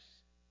flesh,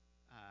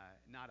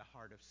 not a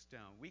heart of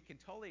stone. We can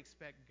totally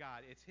expect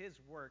God. It's His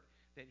work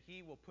that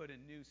He will put a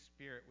new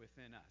spirit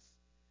within us.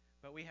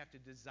 But we have to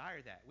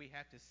desire that. We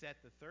have to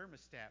set the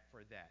thermostat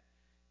for that.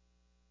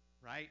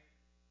 Right?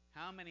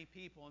 How many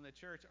people in the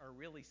church are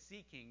really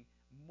seeking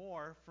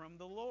more from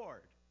the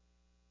Lord?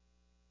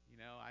 You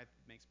know, it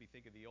makes me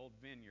think of the old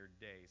vineyard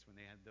days when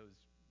they had those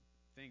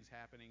things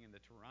happening in the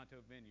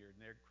Toronto vineyard,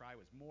 and their cry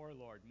was, more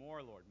Lord,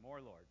 more Lord,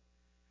 more Lord.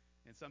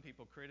 And some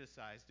people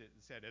criticized it and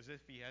said, as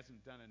if He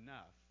hasn't done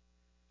enough.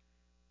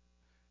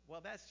 well,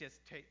 that's just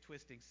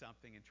twisting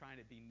something and trying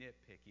to be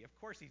nitpicky. Of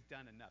course, he's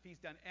done enough. He's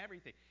done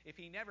everything. If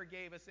he never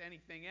gave us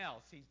anything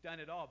else, he's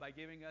done it all by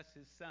giving us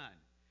his son.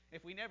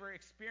 If we never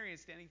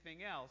experienced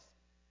anything else,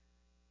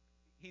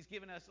 he's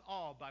given us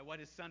all by what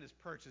his son has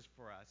purchased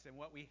for us and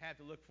what we have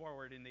to look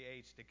forward in the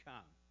age to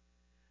come.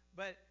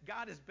 But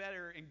God is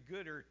better and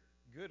gooder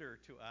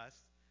to us.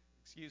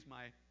 Excuse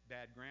my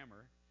bad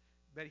grammar.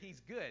 But he's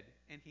good,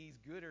 and he's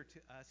gooder to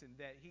us in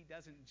that he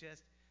doesn't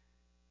just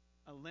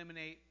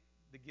eliminate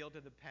the guilt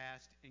of the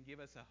past and give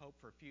us a hope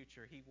for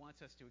future. He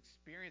wants us to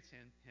experience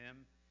him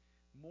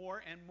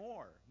more and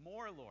more.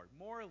 More, Lord.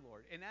 More,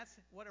 Lord. And that's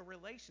what a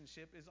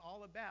relationship is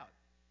all about.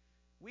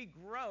 We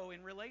grow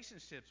in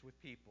relationships with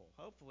people,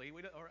 hopefully,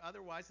 or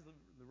otherwise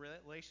the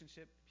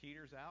relationship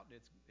peters out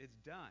and it's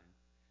done.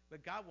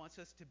 But God wants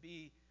us to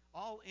be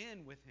all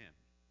in with him.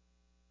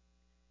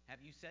 Have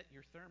you set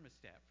your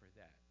thermostat for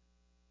that?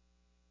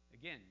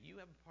 Again, you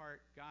have a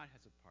part, God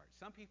has a part.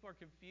 Some people are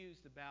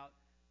confused about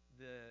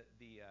the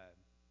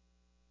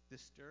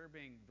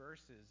disturbing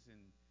verses in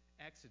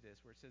Exodus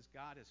where it says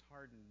God has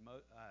hardened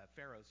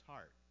Pharaoh's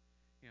heart.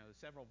 You know,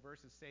 several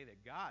verses say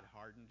that God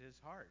hardened his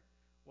heart.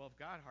 Well, if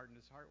God hardened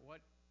his heart,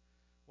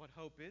 what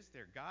hope is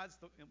there? God's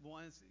the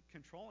one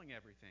controlling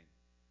everything.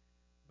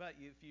 But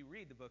if you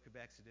read the book of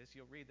Exodus,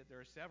 you'll read that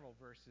there are several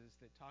verses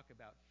that talk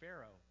about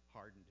Pharaoh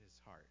hardened his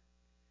heart.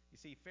 You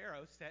see,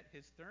 Pharaoh set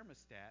his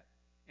thermostat,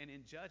 and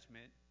in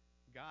judgment,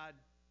 God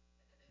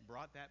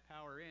brought that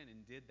power in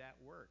and did that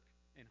work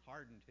and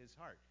hardened his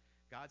heart.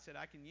 God said,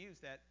 I can use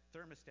that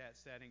thermostat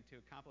setting to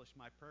accomplish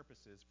my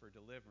purposes for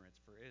deliverance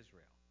for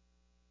Israel.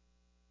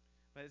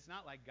 But it's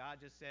not like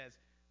God just says,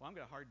 well, I'm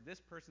going to harden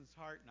this person's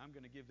heart, and I'm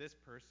going to give this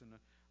person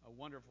a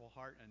wonderful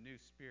heart, a new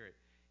spirit.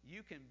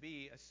 You can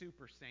be a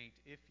super saint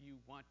if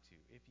you want to,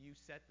 if you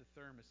set the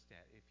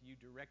thermostat, if you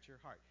direct your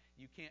heart.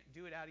 You can't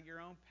do it out of your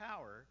own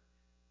power,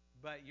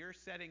 but your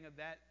setting of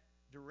that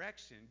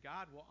direction,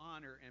 God will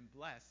honor and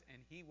bless,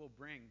 and he will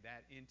bring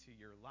that into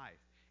your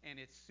life. And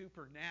it's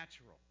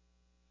supernatural.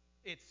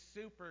 It's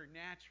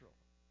supernatural.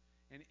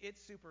 And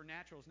It's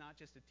Supernatural is not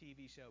just a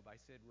TV show by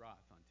Sid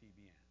Roth on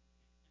TBN.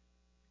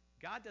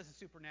 God does a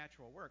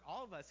supernatural work.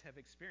 All of us have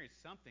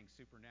experienced something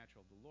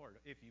supernatural of the Lord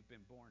if you've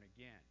been born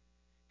again.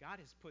 God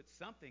has put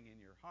something in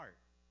your heart.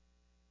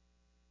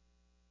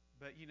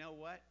 But you know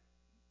what?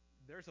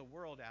 There's a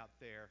world out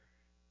there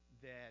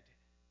that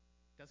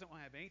doesn't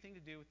want to have anything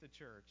to do with the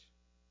church,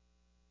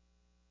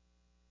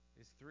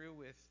 is through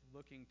with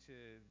looking to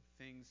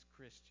things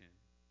Christian,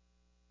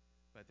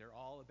 but they're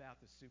all about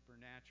the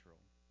supernatural.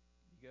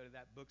 You go to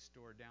that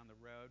bookstore down the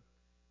road,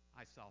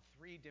 I saw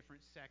 3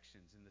 different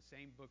sections in the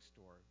same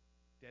bookstore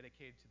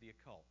dedicated to the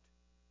occult.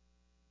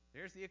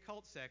 There's the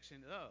occult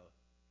section. Oh,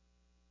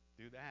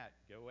 do that.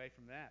 Go away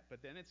from that.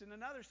 But then it's in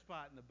another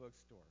spot in the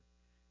bookstore.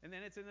 And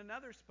then it's in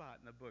another spot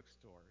in the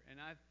bookstore. And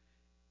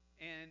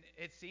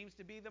it seems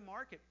to be the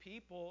market.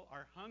 People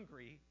are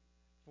hungry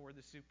for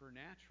the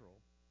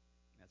supernatural.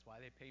 That's why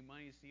they pay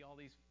money to see all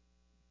these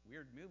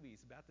weird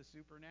movies about the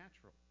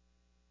supernatural.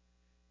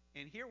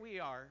 And here we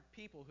are,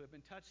 people who have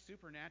been touched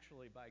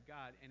supernaturally by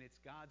God, and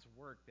it's God's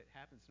work that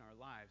happens in our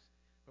lives,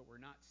 but we're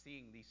not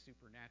seeing these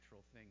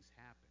supernatural things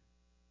happen.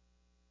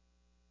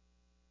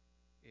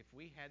 If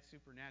we had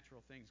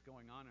supernatural things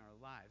going on in our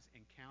lives,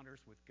 encounters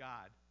with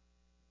God,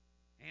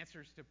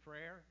 answers to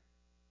prayer,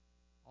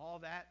 all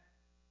that,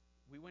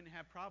 we wouldn't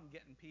have problem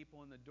getting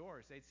people in the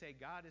doors. They'd say,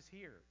 God is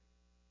here.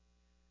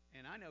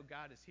 And I know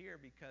God is here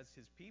because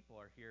his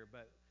people are here,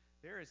 but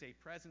there is a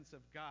presence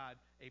of God,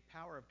 a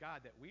power of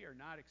God that we are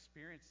not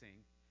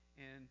experiencing,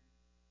 and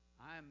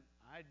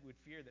I would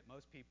fear that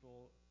most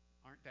people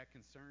aren't that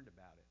concerned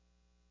about it.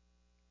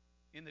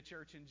 In the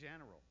church in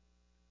general,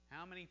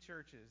 how many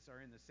churches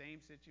are in the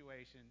same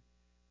situation?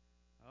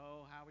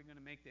 Oh, how are we going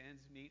to make the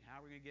ends meet?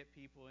 How are we going to get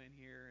people in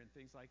here and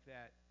things like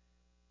that?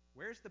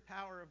 Where's the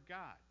power of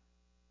God?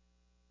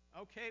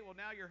 Okay, well,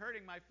 now you're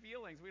hurting my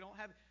feelings.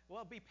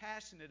 Be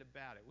passionate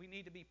about it. We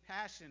need to be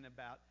passionate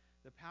about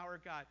the power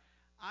of God.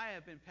 I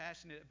have been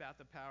passionate about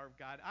the power of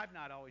God. I've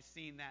not always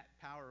seen that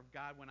power of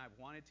God when I've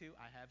wanted to.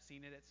 I have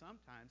seen it at some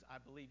times. I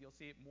believe you'll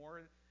see it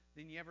more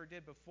than you ever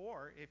did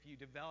before if you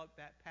develop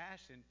that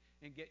passion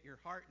and get your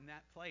heart in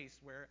that place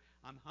where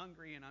I'm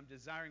hungry and I'm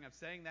desiring. I'm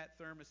setting that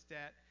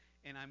thermostat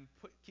and I'm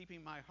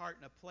keeping my heart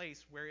in a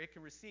place where it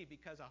can receive,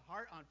 because a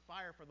heart on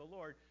fire for the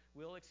Lord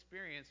will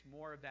experience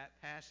more of that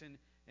passion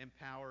and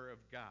power of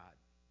God.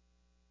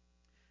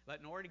 But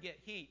in order to get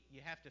heat,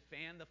 you have to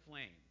fan the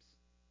flames.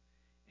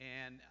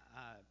 And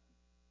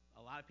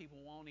a lot of people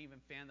won't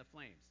even fan the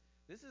flames.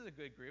 This is a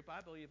good group.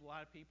 I believe a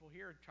lot of people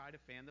here try to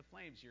fan the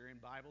flames. You're in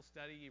Bible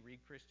study. You read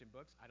Christian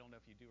books. I don't know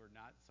if you do or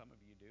not. Some of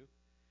you do.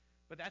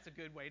 But that's a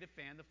good way to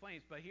fan the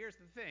flames. But here's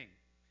the thing.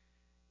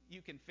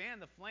 You can fan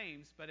the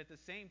flames, but at the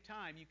same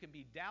time, you can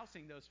be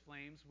dousing those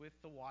flames with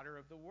the water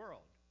of the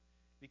world,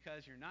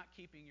 because you're not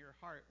keeping your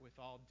heart with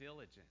all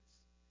diligence.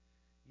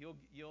 You'll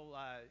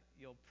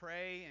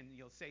pray and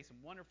you'll say some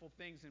wonderful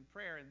things in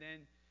prayer, and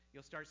then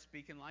you'll start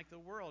speaking like the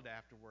world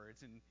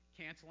afterwards and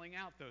canceling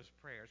out those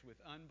prayers with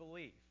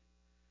unbelief.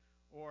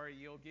 Or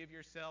you'll give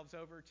yourselves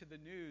over to the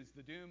news,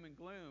 the doom and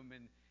gloom,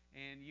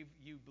 and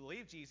you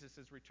believe Jesus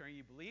is returning.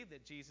 You believe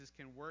that Jesus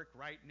can work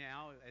right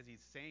now, as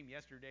he's the same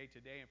yesterday,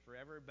 today, and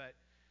forever, but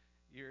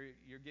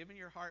you're giving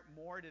your heart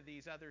more to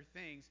these other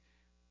things.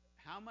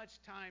 How much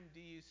time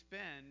do you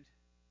spend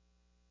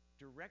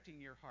directing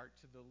your heart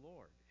to the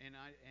Lord? And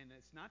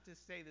it's not to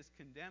say this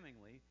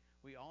condemningly.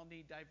 We all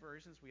need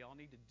diversions. We all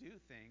need to do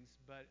things,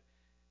 but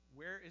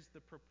where is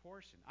the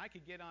proportion? I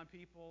could get on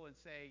people and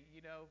say,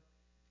 you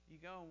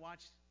go and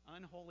watch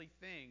unholy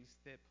things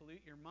that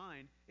pollute your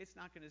mind. It's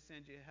not going to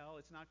send you to hell.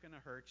 It's not going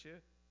to hurt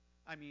you.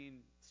 I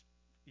mean,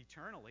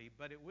 eternally,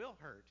 but it will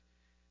hurt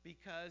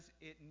because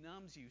it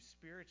numbs you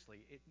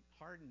spiritually. It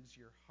hardens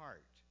your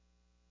heart.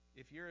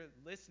 If you're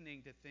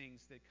listening to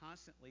things that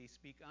constantly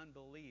speak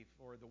unbelief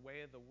or the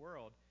way of the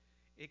world,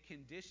 it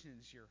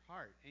conditions your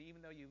heart. And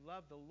even though you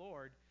love the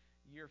Lord,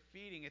 you're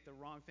feeding it the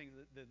wrong thing.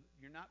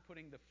 You're not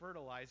putting the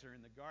fertilizer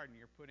in the garden.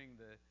 You're putting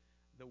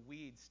the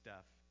weed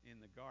stuff in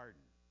the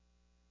garden.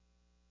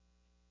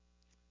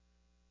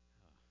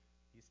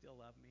 You still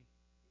love me?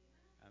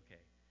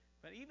 Okay.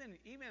 But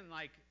even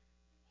like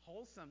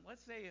wholesome,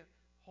 let's say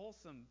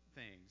wholesome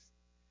things.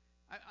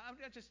 I'll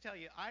just tell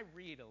you, I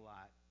read a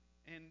lot.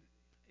 And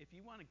if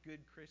you want a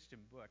good Christian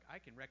book, I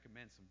can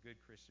recommend some good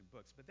Christian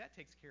books. But that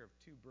takes care of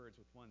two birds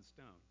with one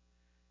stone.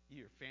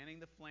 You're fanning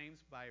the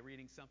flames by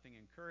reading something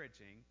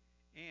encouraging,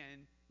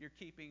 and you're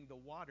keeping the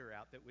water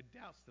out that would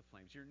douse the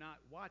flames. You're not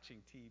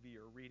watching TV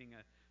or reading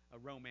a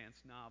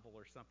romance novel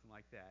or something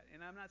like that.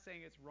 And I'm not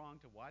saying it's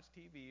wrong to watch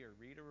TV or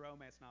read a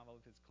romance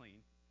novel if it's clean.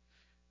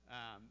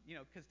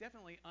 Because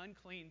definitely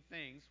unclean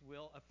things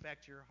will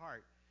affect your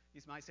heart.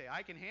 You might say,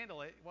 I can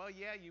handle it. Well,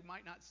 yeah, you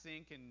might not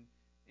sink and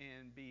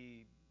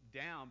be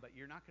down, but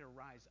you're not going to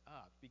rise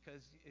up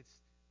because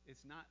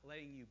it's not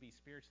letting you be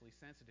spiritually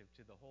sensitive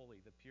to the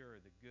holy, the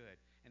pure, the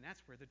good. And that's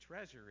where the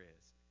treasure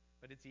is.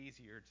 But it's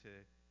easier to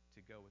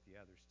go with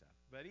the other stuff.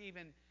 But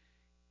even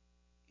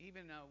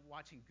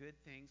watching good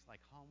things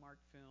like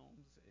Hallmark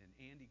films and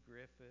Andy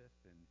Griffith,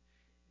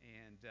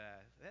 and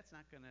that's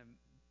not going to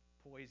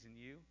poison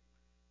you.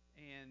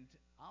 And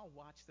I'll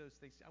watch those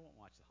things. I won't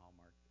watch the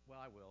Hallmark.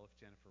 Well, I will if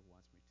Jennifer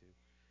wants me to.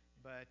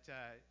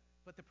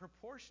 But the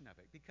proportion of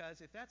it,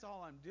 because if that's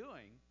all I'm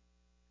doing,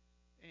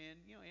 and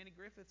Andy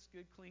Griffith's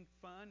good, clean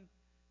fun,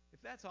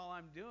 if that's all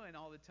I'm doing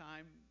all the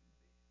time,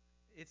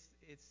 it's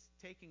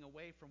taking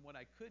away from what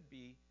I could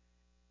be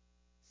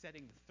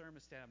setting the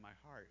thermostat of my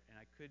heart, and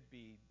I could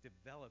be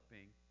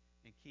developing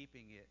and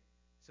keeping it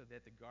so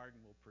that the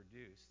garden will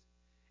produce.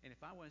 And if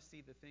I want to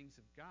see the things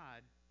of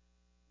God,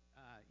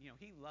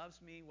 He loves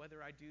me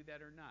whether I do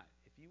that or not.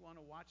 If you want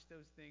to watch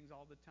those things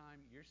all the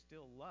time, you're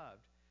still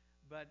loved.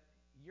 But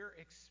your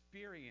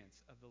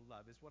experience of the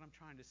love is what I'm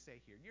trying to say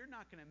here. You're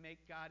not going to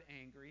make God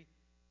angry.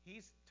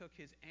 He's took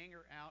His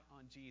anger out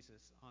on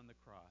Jesus on the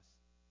cross.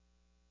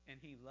 And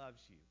He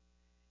loves you.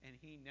 And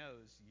He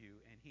knows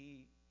you. And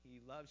He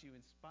loves you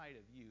in spite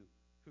of you,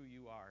 who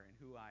you are and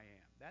who I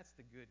am. That's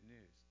the good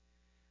news.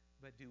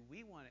 But do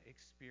we want to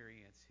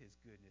experience His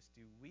goodness?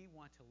 Do we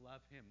want to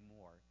love Him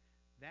more?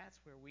 That's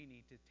where we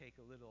need to take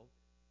a little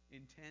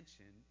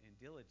intention and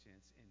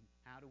diligence in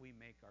how do we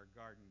make our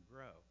garden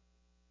grow.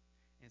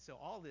 And so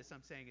all this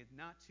I'm saying is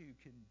not to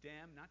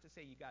condemn, not to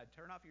say you got to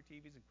turn off your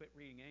TVs and quit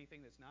reading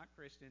anything that's not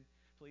Christian.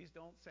 Please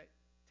don't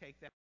take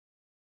that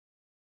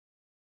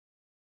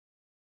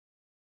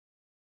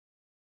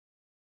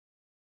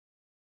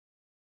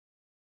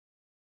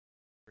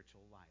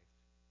spiritual life.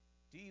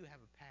 Do you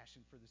have a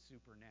passion for the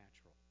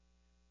supernatural?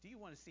 Do you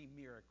want to see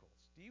miracles?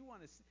 Do you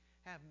want to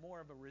have more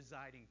of a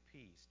residing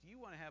peace? Do you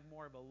want to have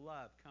more of a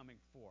love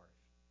coming forth?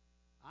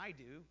 I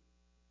do.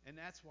 And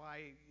that's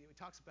why it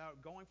talks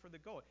about going for the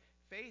goal.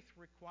 Faith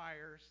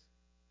requires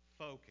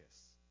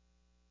focus.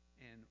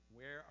 And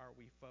where are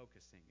we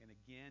focusing? And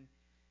again,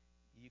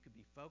 you could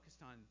be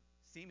focused on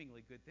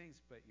seemingly good things,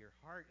 but your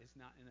heart is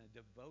not in a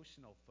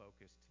devotional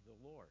focus to the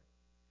Lord.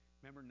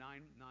 Remember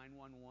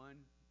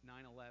 9/11,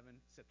 9/11,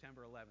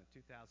 September 11th,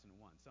 2001.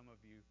 Some of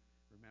you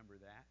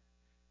remember that.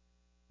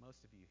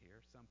 Most of you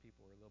here. Some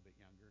people were a little bit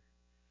younger.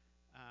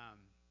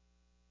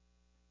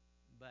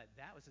 But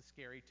that was a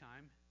scary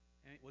time.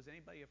 And was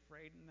anybody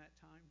afraid in that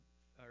time?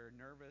 Or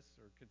nervous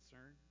or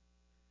concerned?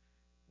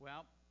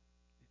 Well,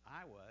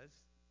 I was.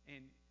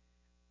 And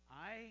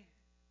I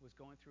was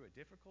going through a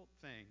difficult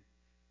thing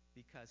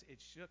because it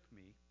shook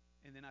me.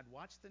 And then I'd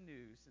watch the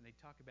news, and they'd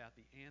talk about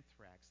the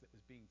anthrax that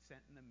was being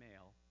sent in the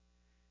mail.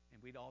 And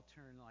we'd all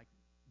turn like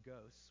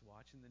ghosts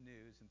watching the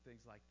news and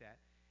things like that.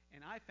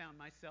 And I found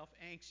myself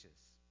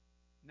anxious,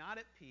 not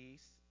at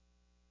peace.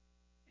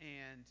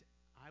 And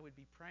I would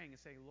be praying and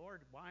saying,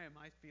 Lord, why am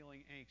I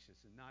feeling anxious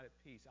and not at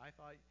peace? I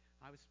thought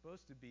I was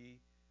supposed to be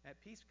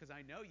at peace because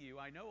I know you.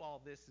 I know all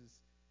this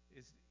is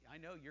I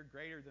know you're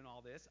greater than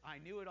all this. I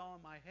knew it all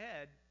in my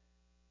head,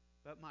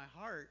 but my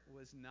heart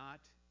was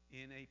not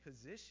in a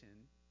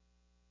position.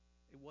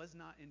 It was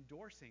not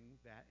endorsing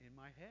that in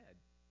my head.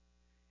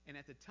 And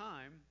at the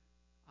time,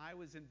 I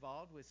was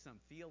involved with some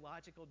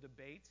theological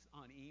debates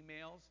on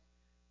emails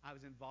I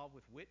was involved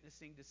with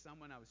witnessing to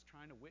someone. I was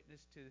trying to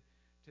witness to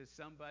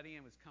somebody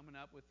and was coming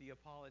up with the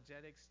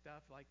apologetic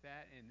stuff like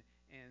that.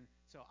 And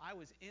so I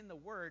was in the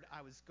Word.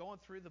 I was going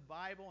through the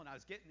Bible, and I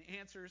was getting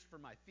answers for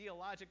my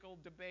theological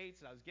debates.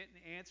 And I was getting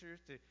answers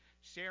to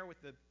share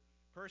with the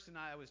person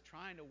I was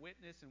trying to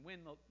witness and win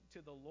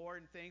to the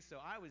Lord and things. So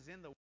I was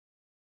in the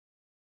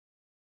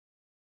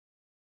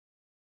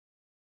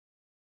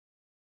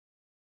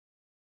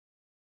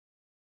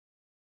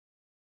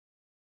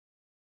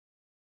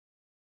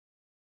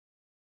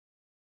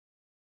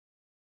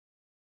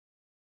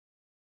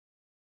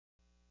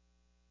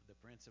the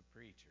Prince of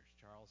Preachers,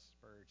 Charles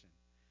Spurgeon.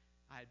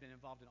 I had been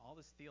involved in all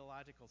this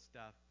theological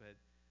stuff, but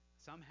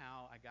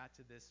somehow I got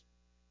to this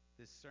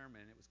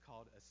sermon. It was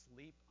called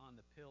 "Asleep on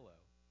the Pillow."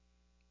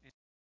 And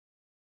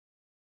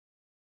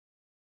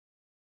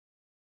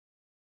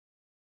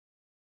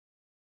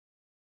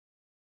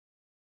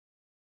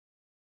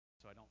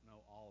so I don't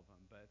know all of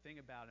them, but the thing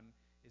about them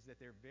is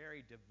that they're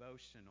very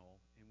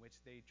devotional, in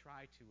which they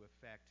try to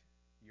affect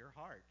your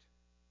heart.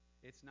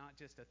 It's not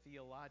just a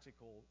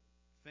theological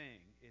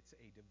thing; it's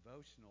a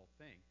devotional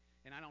thing.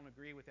 And I don't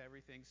agree with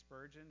everything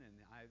Spurgeon, and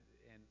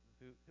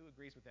who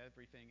agrees with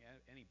everything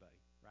anybody,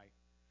 right?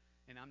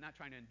 And I'm not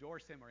trying to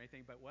endorse him or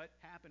anything, but what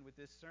happened with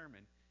this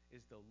sermon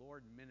is the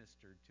Lord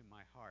ministered to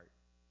my heart.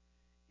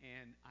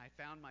 And I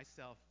found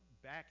myself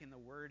back in the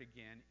Word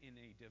again in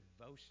a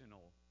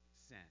devotional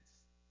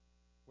sense.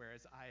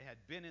 Whereas I had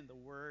been in the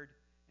Word,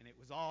 and it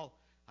was all,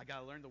 I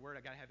got to learn the Word,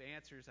 I got to have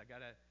answers, I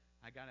got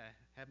to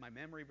have my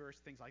memory verse,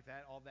 things like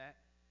that, all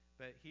that.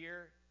 But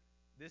here,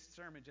 this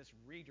sermon just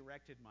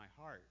redirected my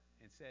heart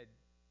and said,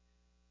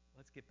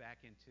 let's get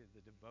back into the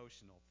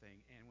devotional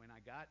thing. And when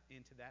I got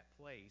into that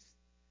place,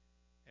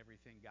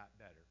 everything got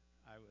better.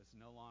 I was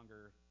no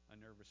longer a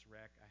nervous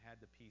wreck. I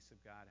had the peace of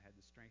God. I had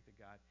the strength of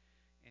God.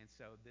 And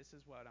so this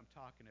is what I'm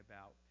talking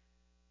about.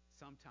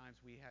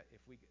 Sometimes we've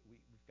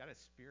got to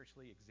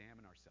spiritually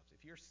examine ourselves.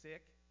 If you're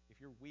sick,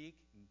 if you're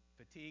weak and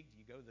fatigued,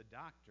 you go to the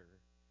doctor,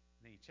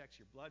 and then he checks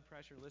your blood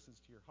pressure,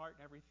 listens to your heart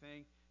and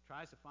everything,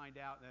 tries to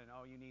find out, and then,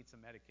 oh, you need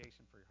some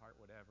medication for your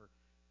heart, whatever.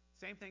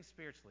 Same thing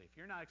spiritually. If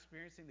you're not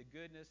experiencing the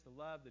goodness, the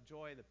love, the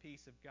joy, the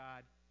peace of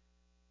God,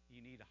 you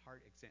need a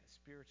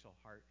spiritual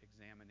heart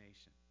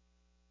examination.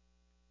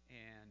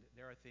 And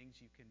there are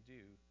things you can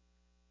do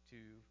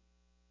to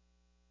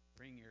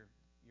bring your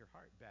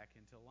heart back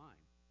into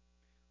line.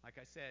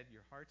 Like I said,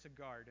 your heart's a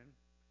garden.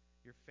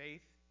 Your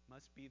faith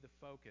must be the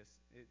focus.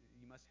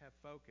 You must have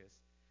focus.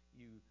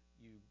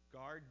 You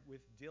guard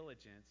with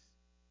diligence,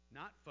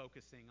 not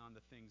focusing on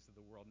the things of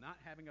the world, not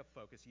having a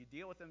focus. You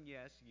deal with them,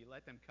 yes. You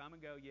let them come and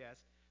go,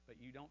 yes.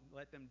 But you don't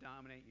let them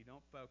dominate. You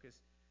don't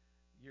focus.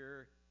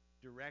 Your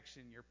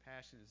direction, your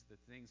passion is the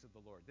things of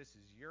the Lord. This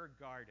is your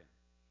garden.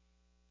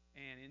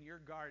 And in your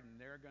garden,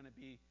 there are going to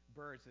be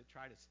birds that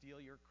try to steal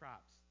your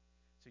crops.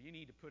 So you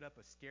need to put up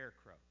a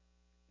scarecrow.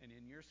 And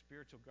in your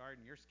spiritual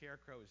garden, your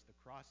scarecrow is the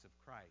cross of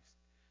Christ.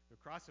 The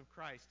cross of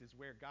Christ is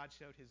where God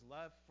showed his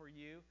love for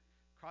you.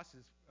 The cross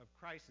of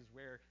Christ is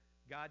where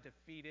God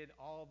defeated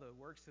all the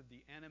works of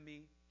the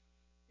enemy.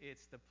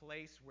 It's the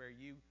place where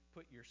you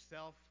put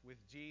yourself with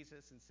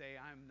Jesus and say,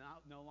 I'm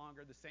no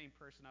longer the same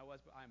person I was,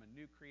 but I'm a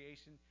new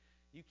creation.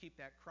 You keep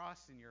that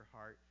cross in your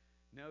heart.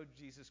 Know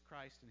Jesus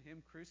Christ and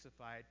him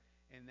crucified,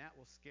 and that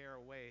will scare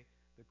away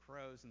the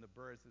crows and the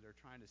birds that are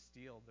trying to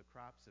steal the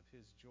crops of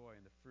his joy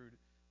and the fruit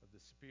of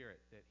the Spirit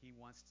that he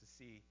wants to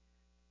see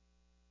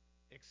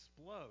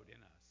explode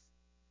in us.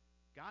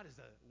 God is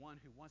the one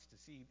who wants to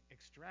see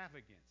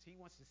extravagance. He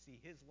wants to see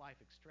his life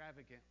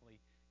extravagantly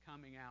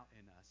coming out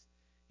in us.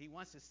 He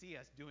wants to see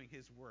us doing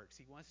his works.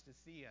 He wants to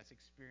see us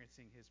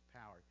experiencing his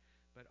power.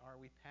 But are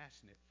we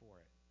passionate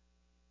for it?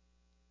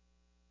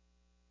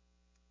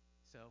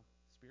 So,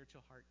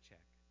 spiritual heart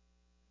check.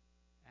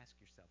 Ask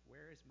yourself,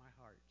 where is my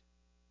heart?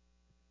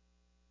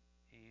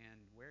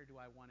 And where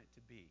do I want it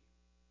to be?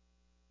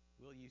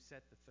 Will you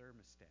set the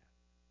thermostat?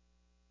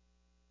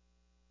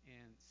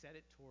 And set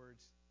it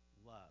towards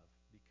love,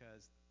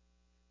 because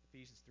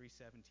Ephesians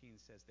 3:17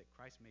 says that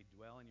Christ may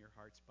dwell in your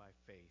hearts by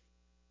faith,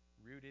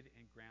 rooted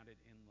and grounded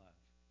in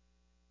love.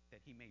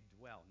 That he may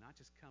dwell, not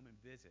just come and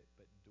visit,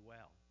 but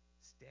dwell,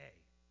 stay.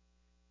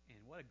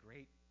 And what a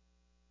great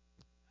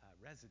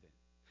resident.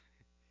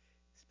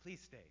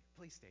 Please stay,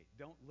 please stay.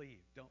 Don't leave,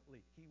 don't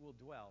leave. He will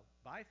dwell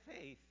by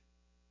faith.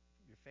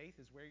 Your faith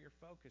is where your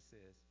focus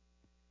is,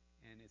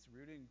 and it's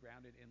rooted and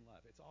grounded in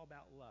love. It's all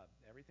about love.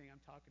 Everything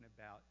I'm talking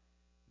about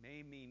may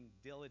mean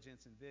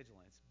diligence and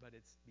vigilance, but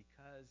it's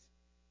because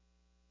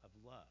of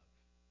love.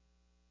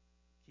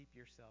 Keep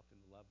yourself in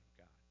the love of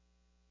God,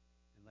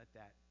 and let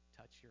that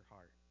touch your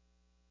heart.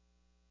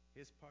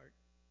 His part,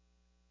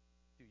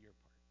 do your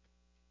part.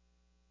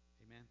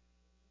 Amen.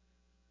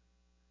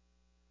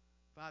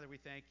 Father,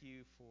 we thank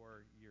you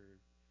for your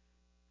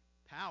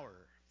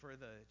power, for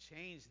the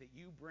change that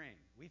you bring.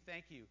 We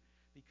thank you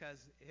because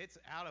it's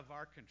out of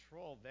our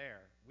control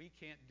there. We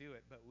can't do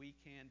it, but we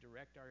can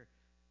direct our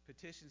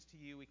petitions to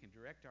you. We can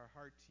direct our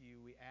heart to you.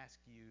 We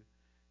ask you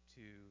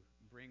to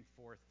bring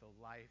forth the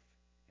life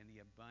and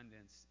the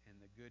abundance and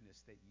the goodness,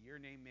 that your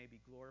name may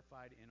be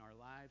glorified in our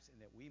lives and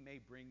that we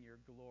may bring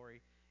your glory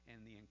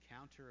and the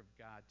encounter of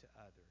God to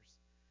others.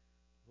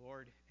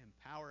 Lord,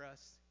 empower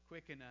us,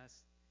 quicken us,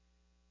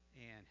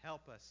 and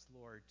help us,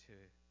 Lord, to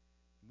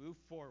move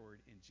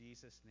forward in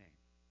Jesus' name.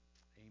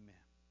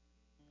 Amen.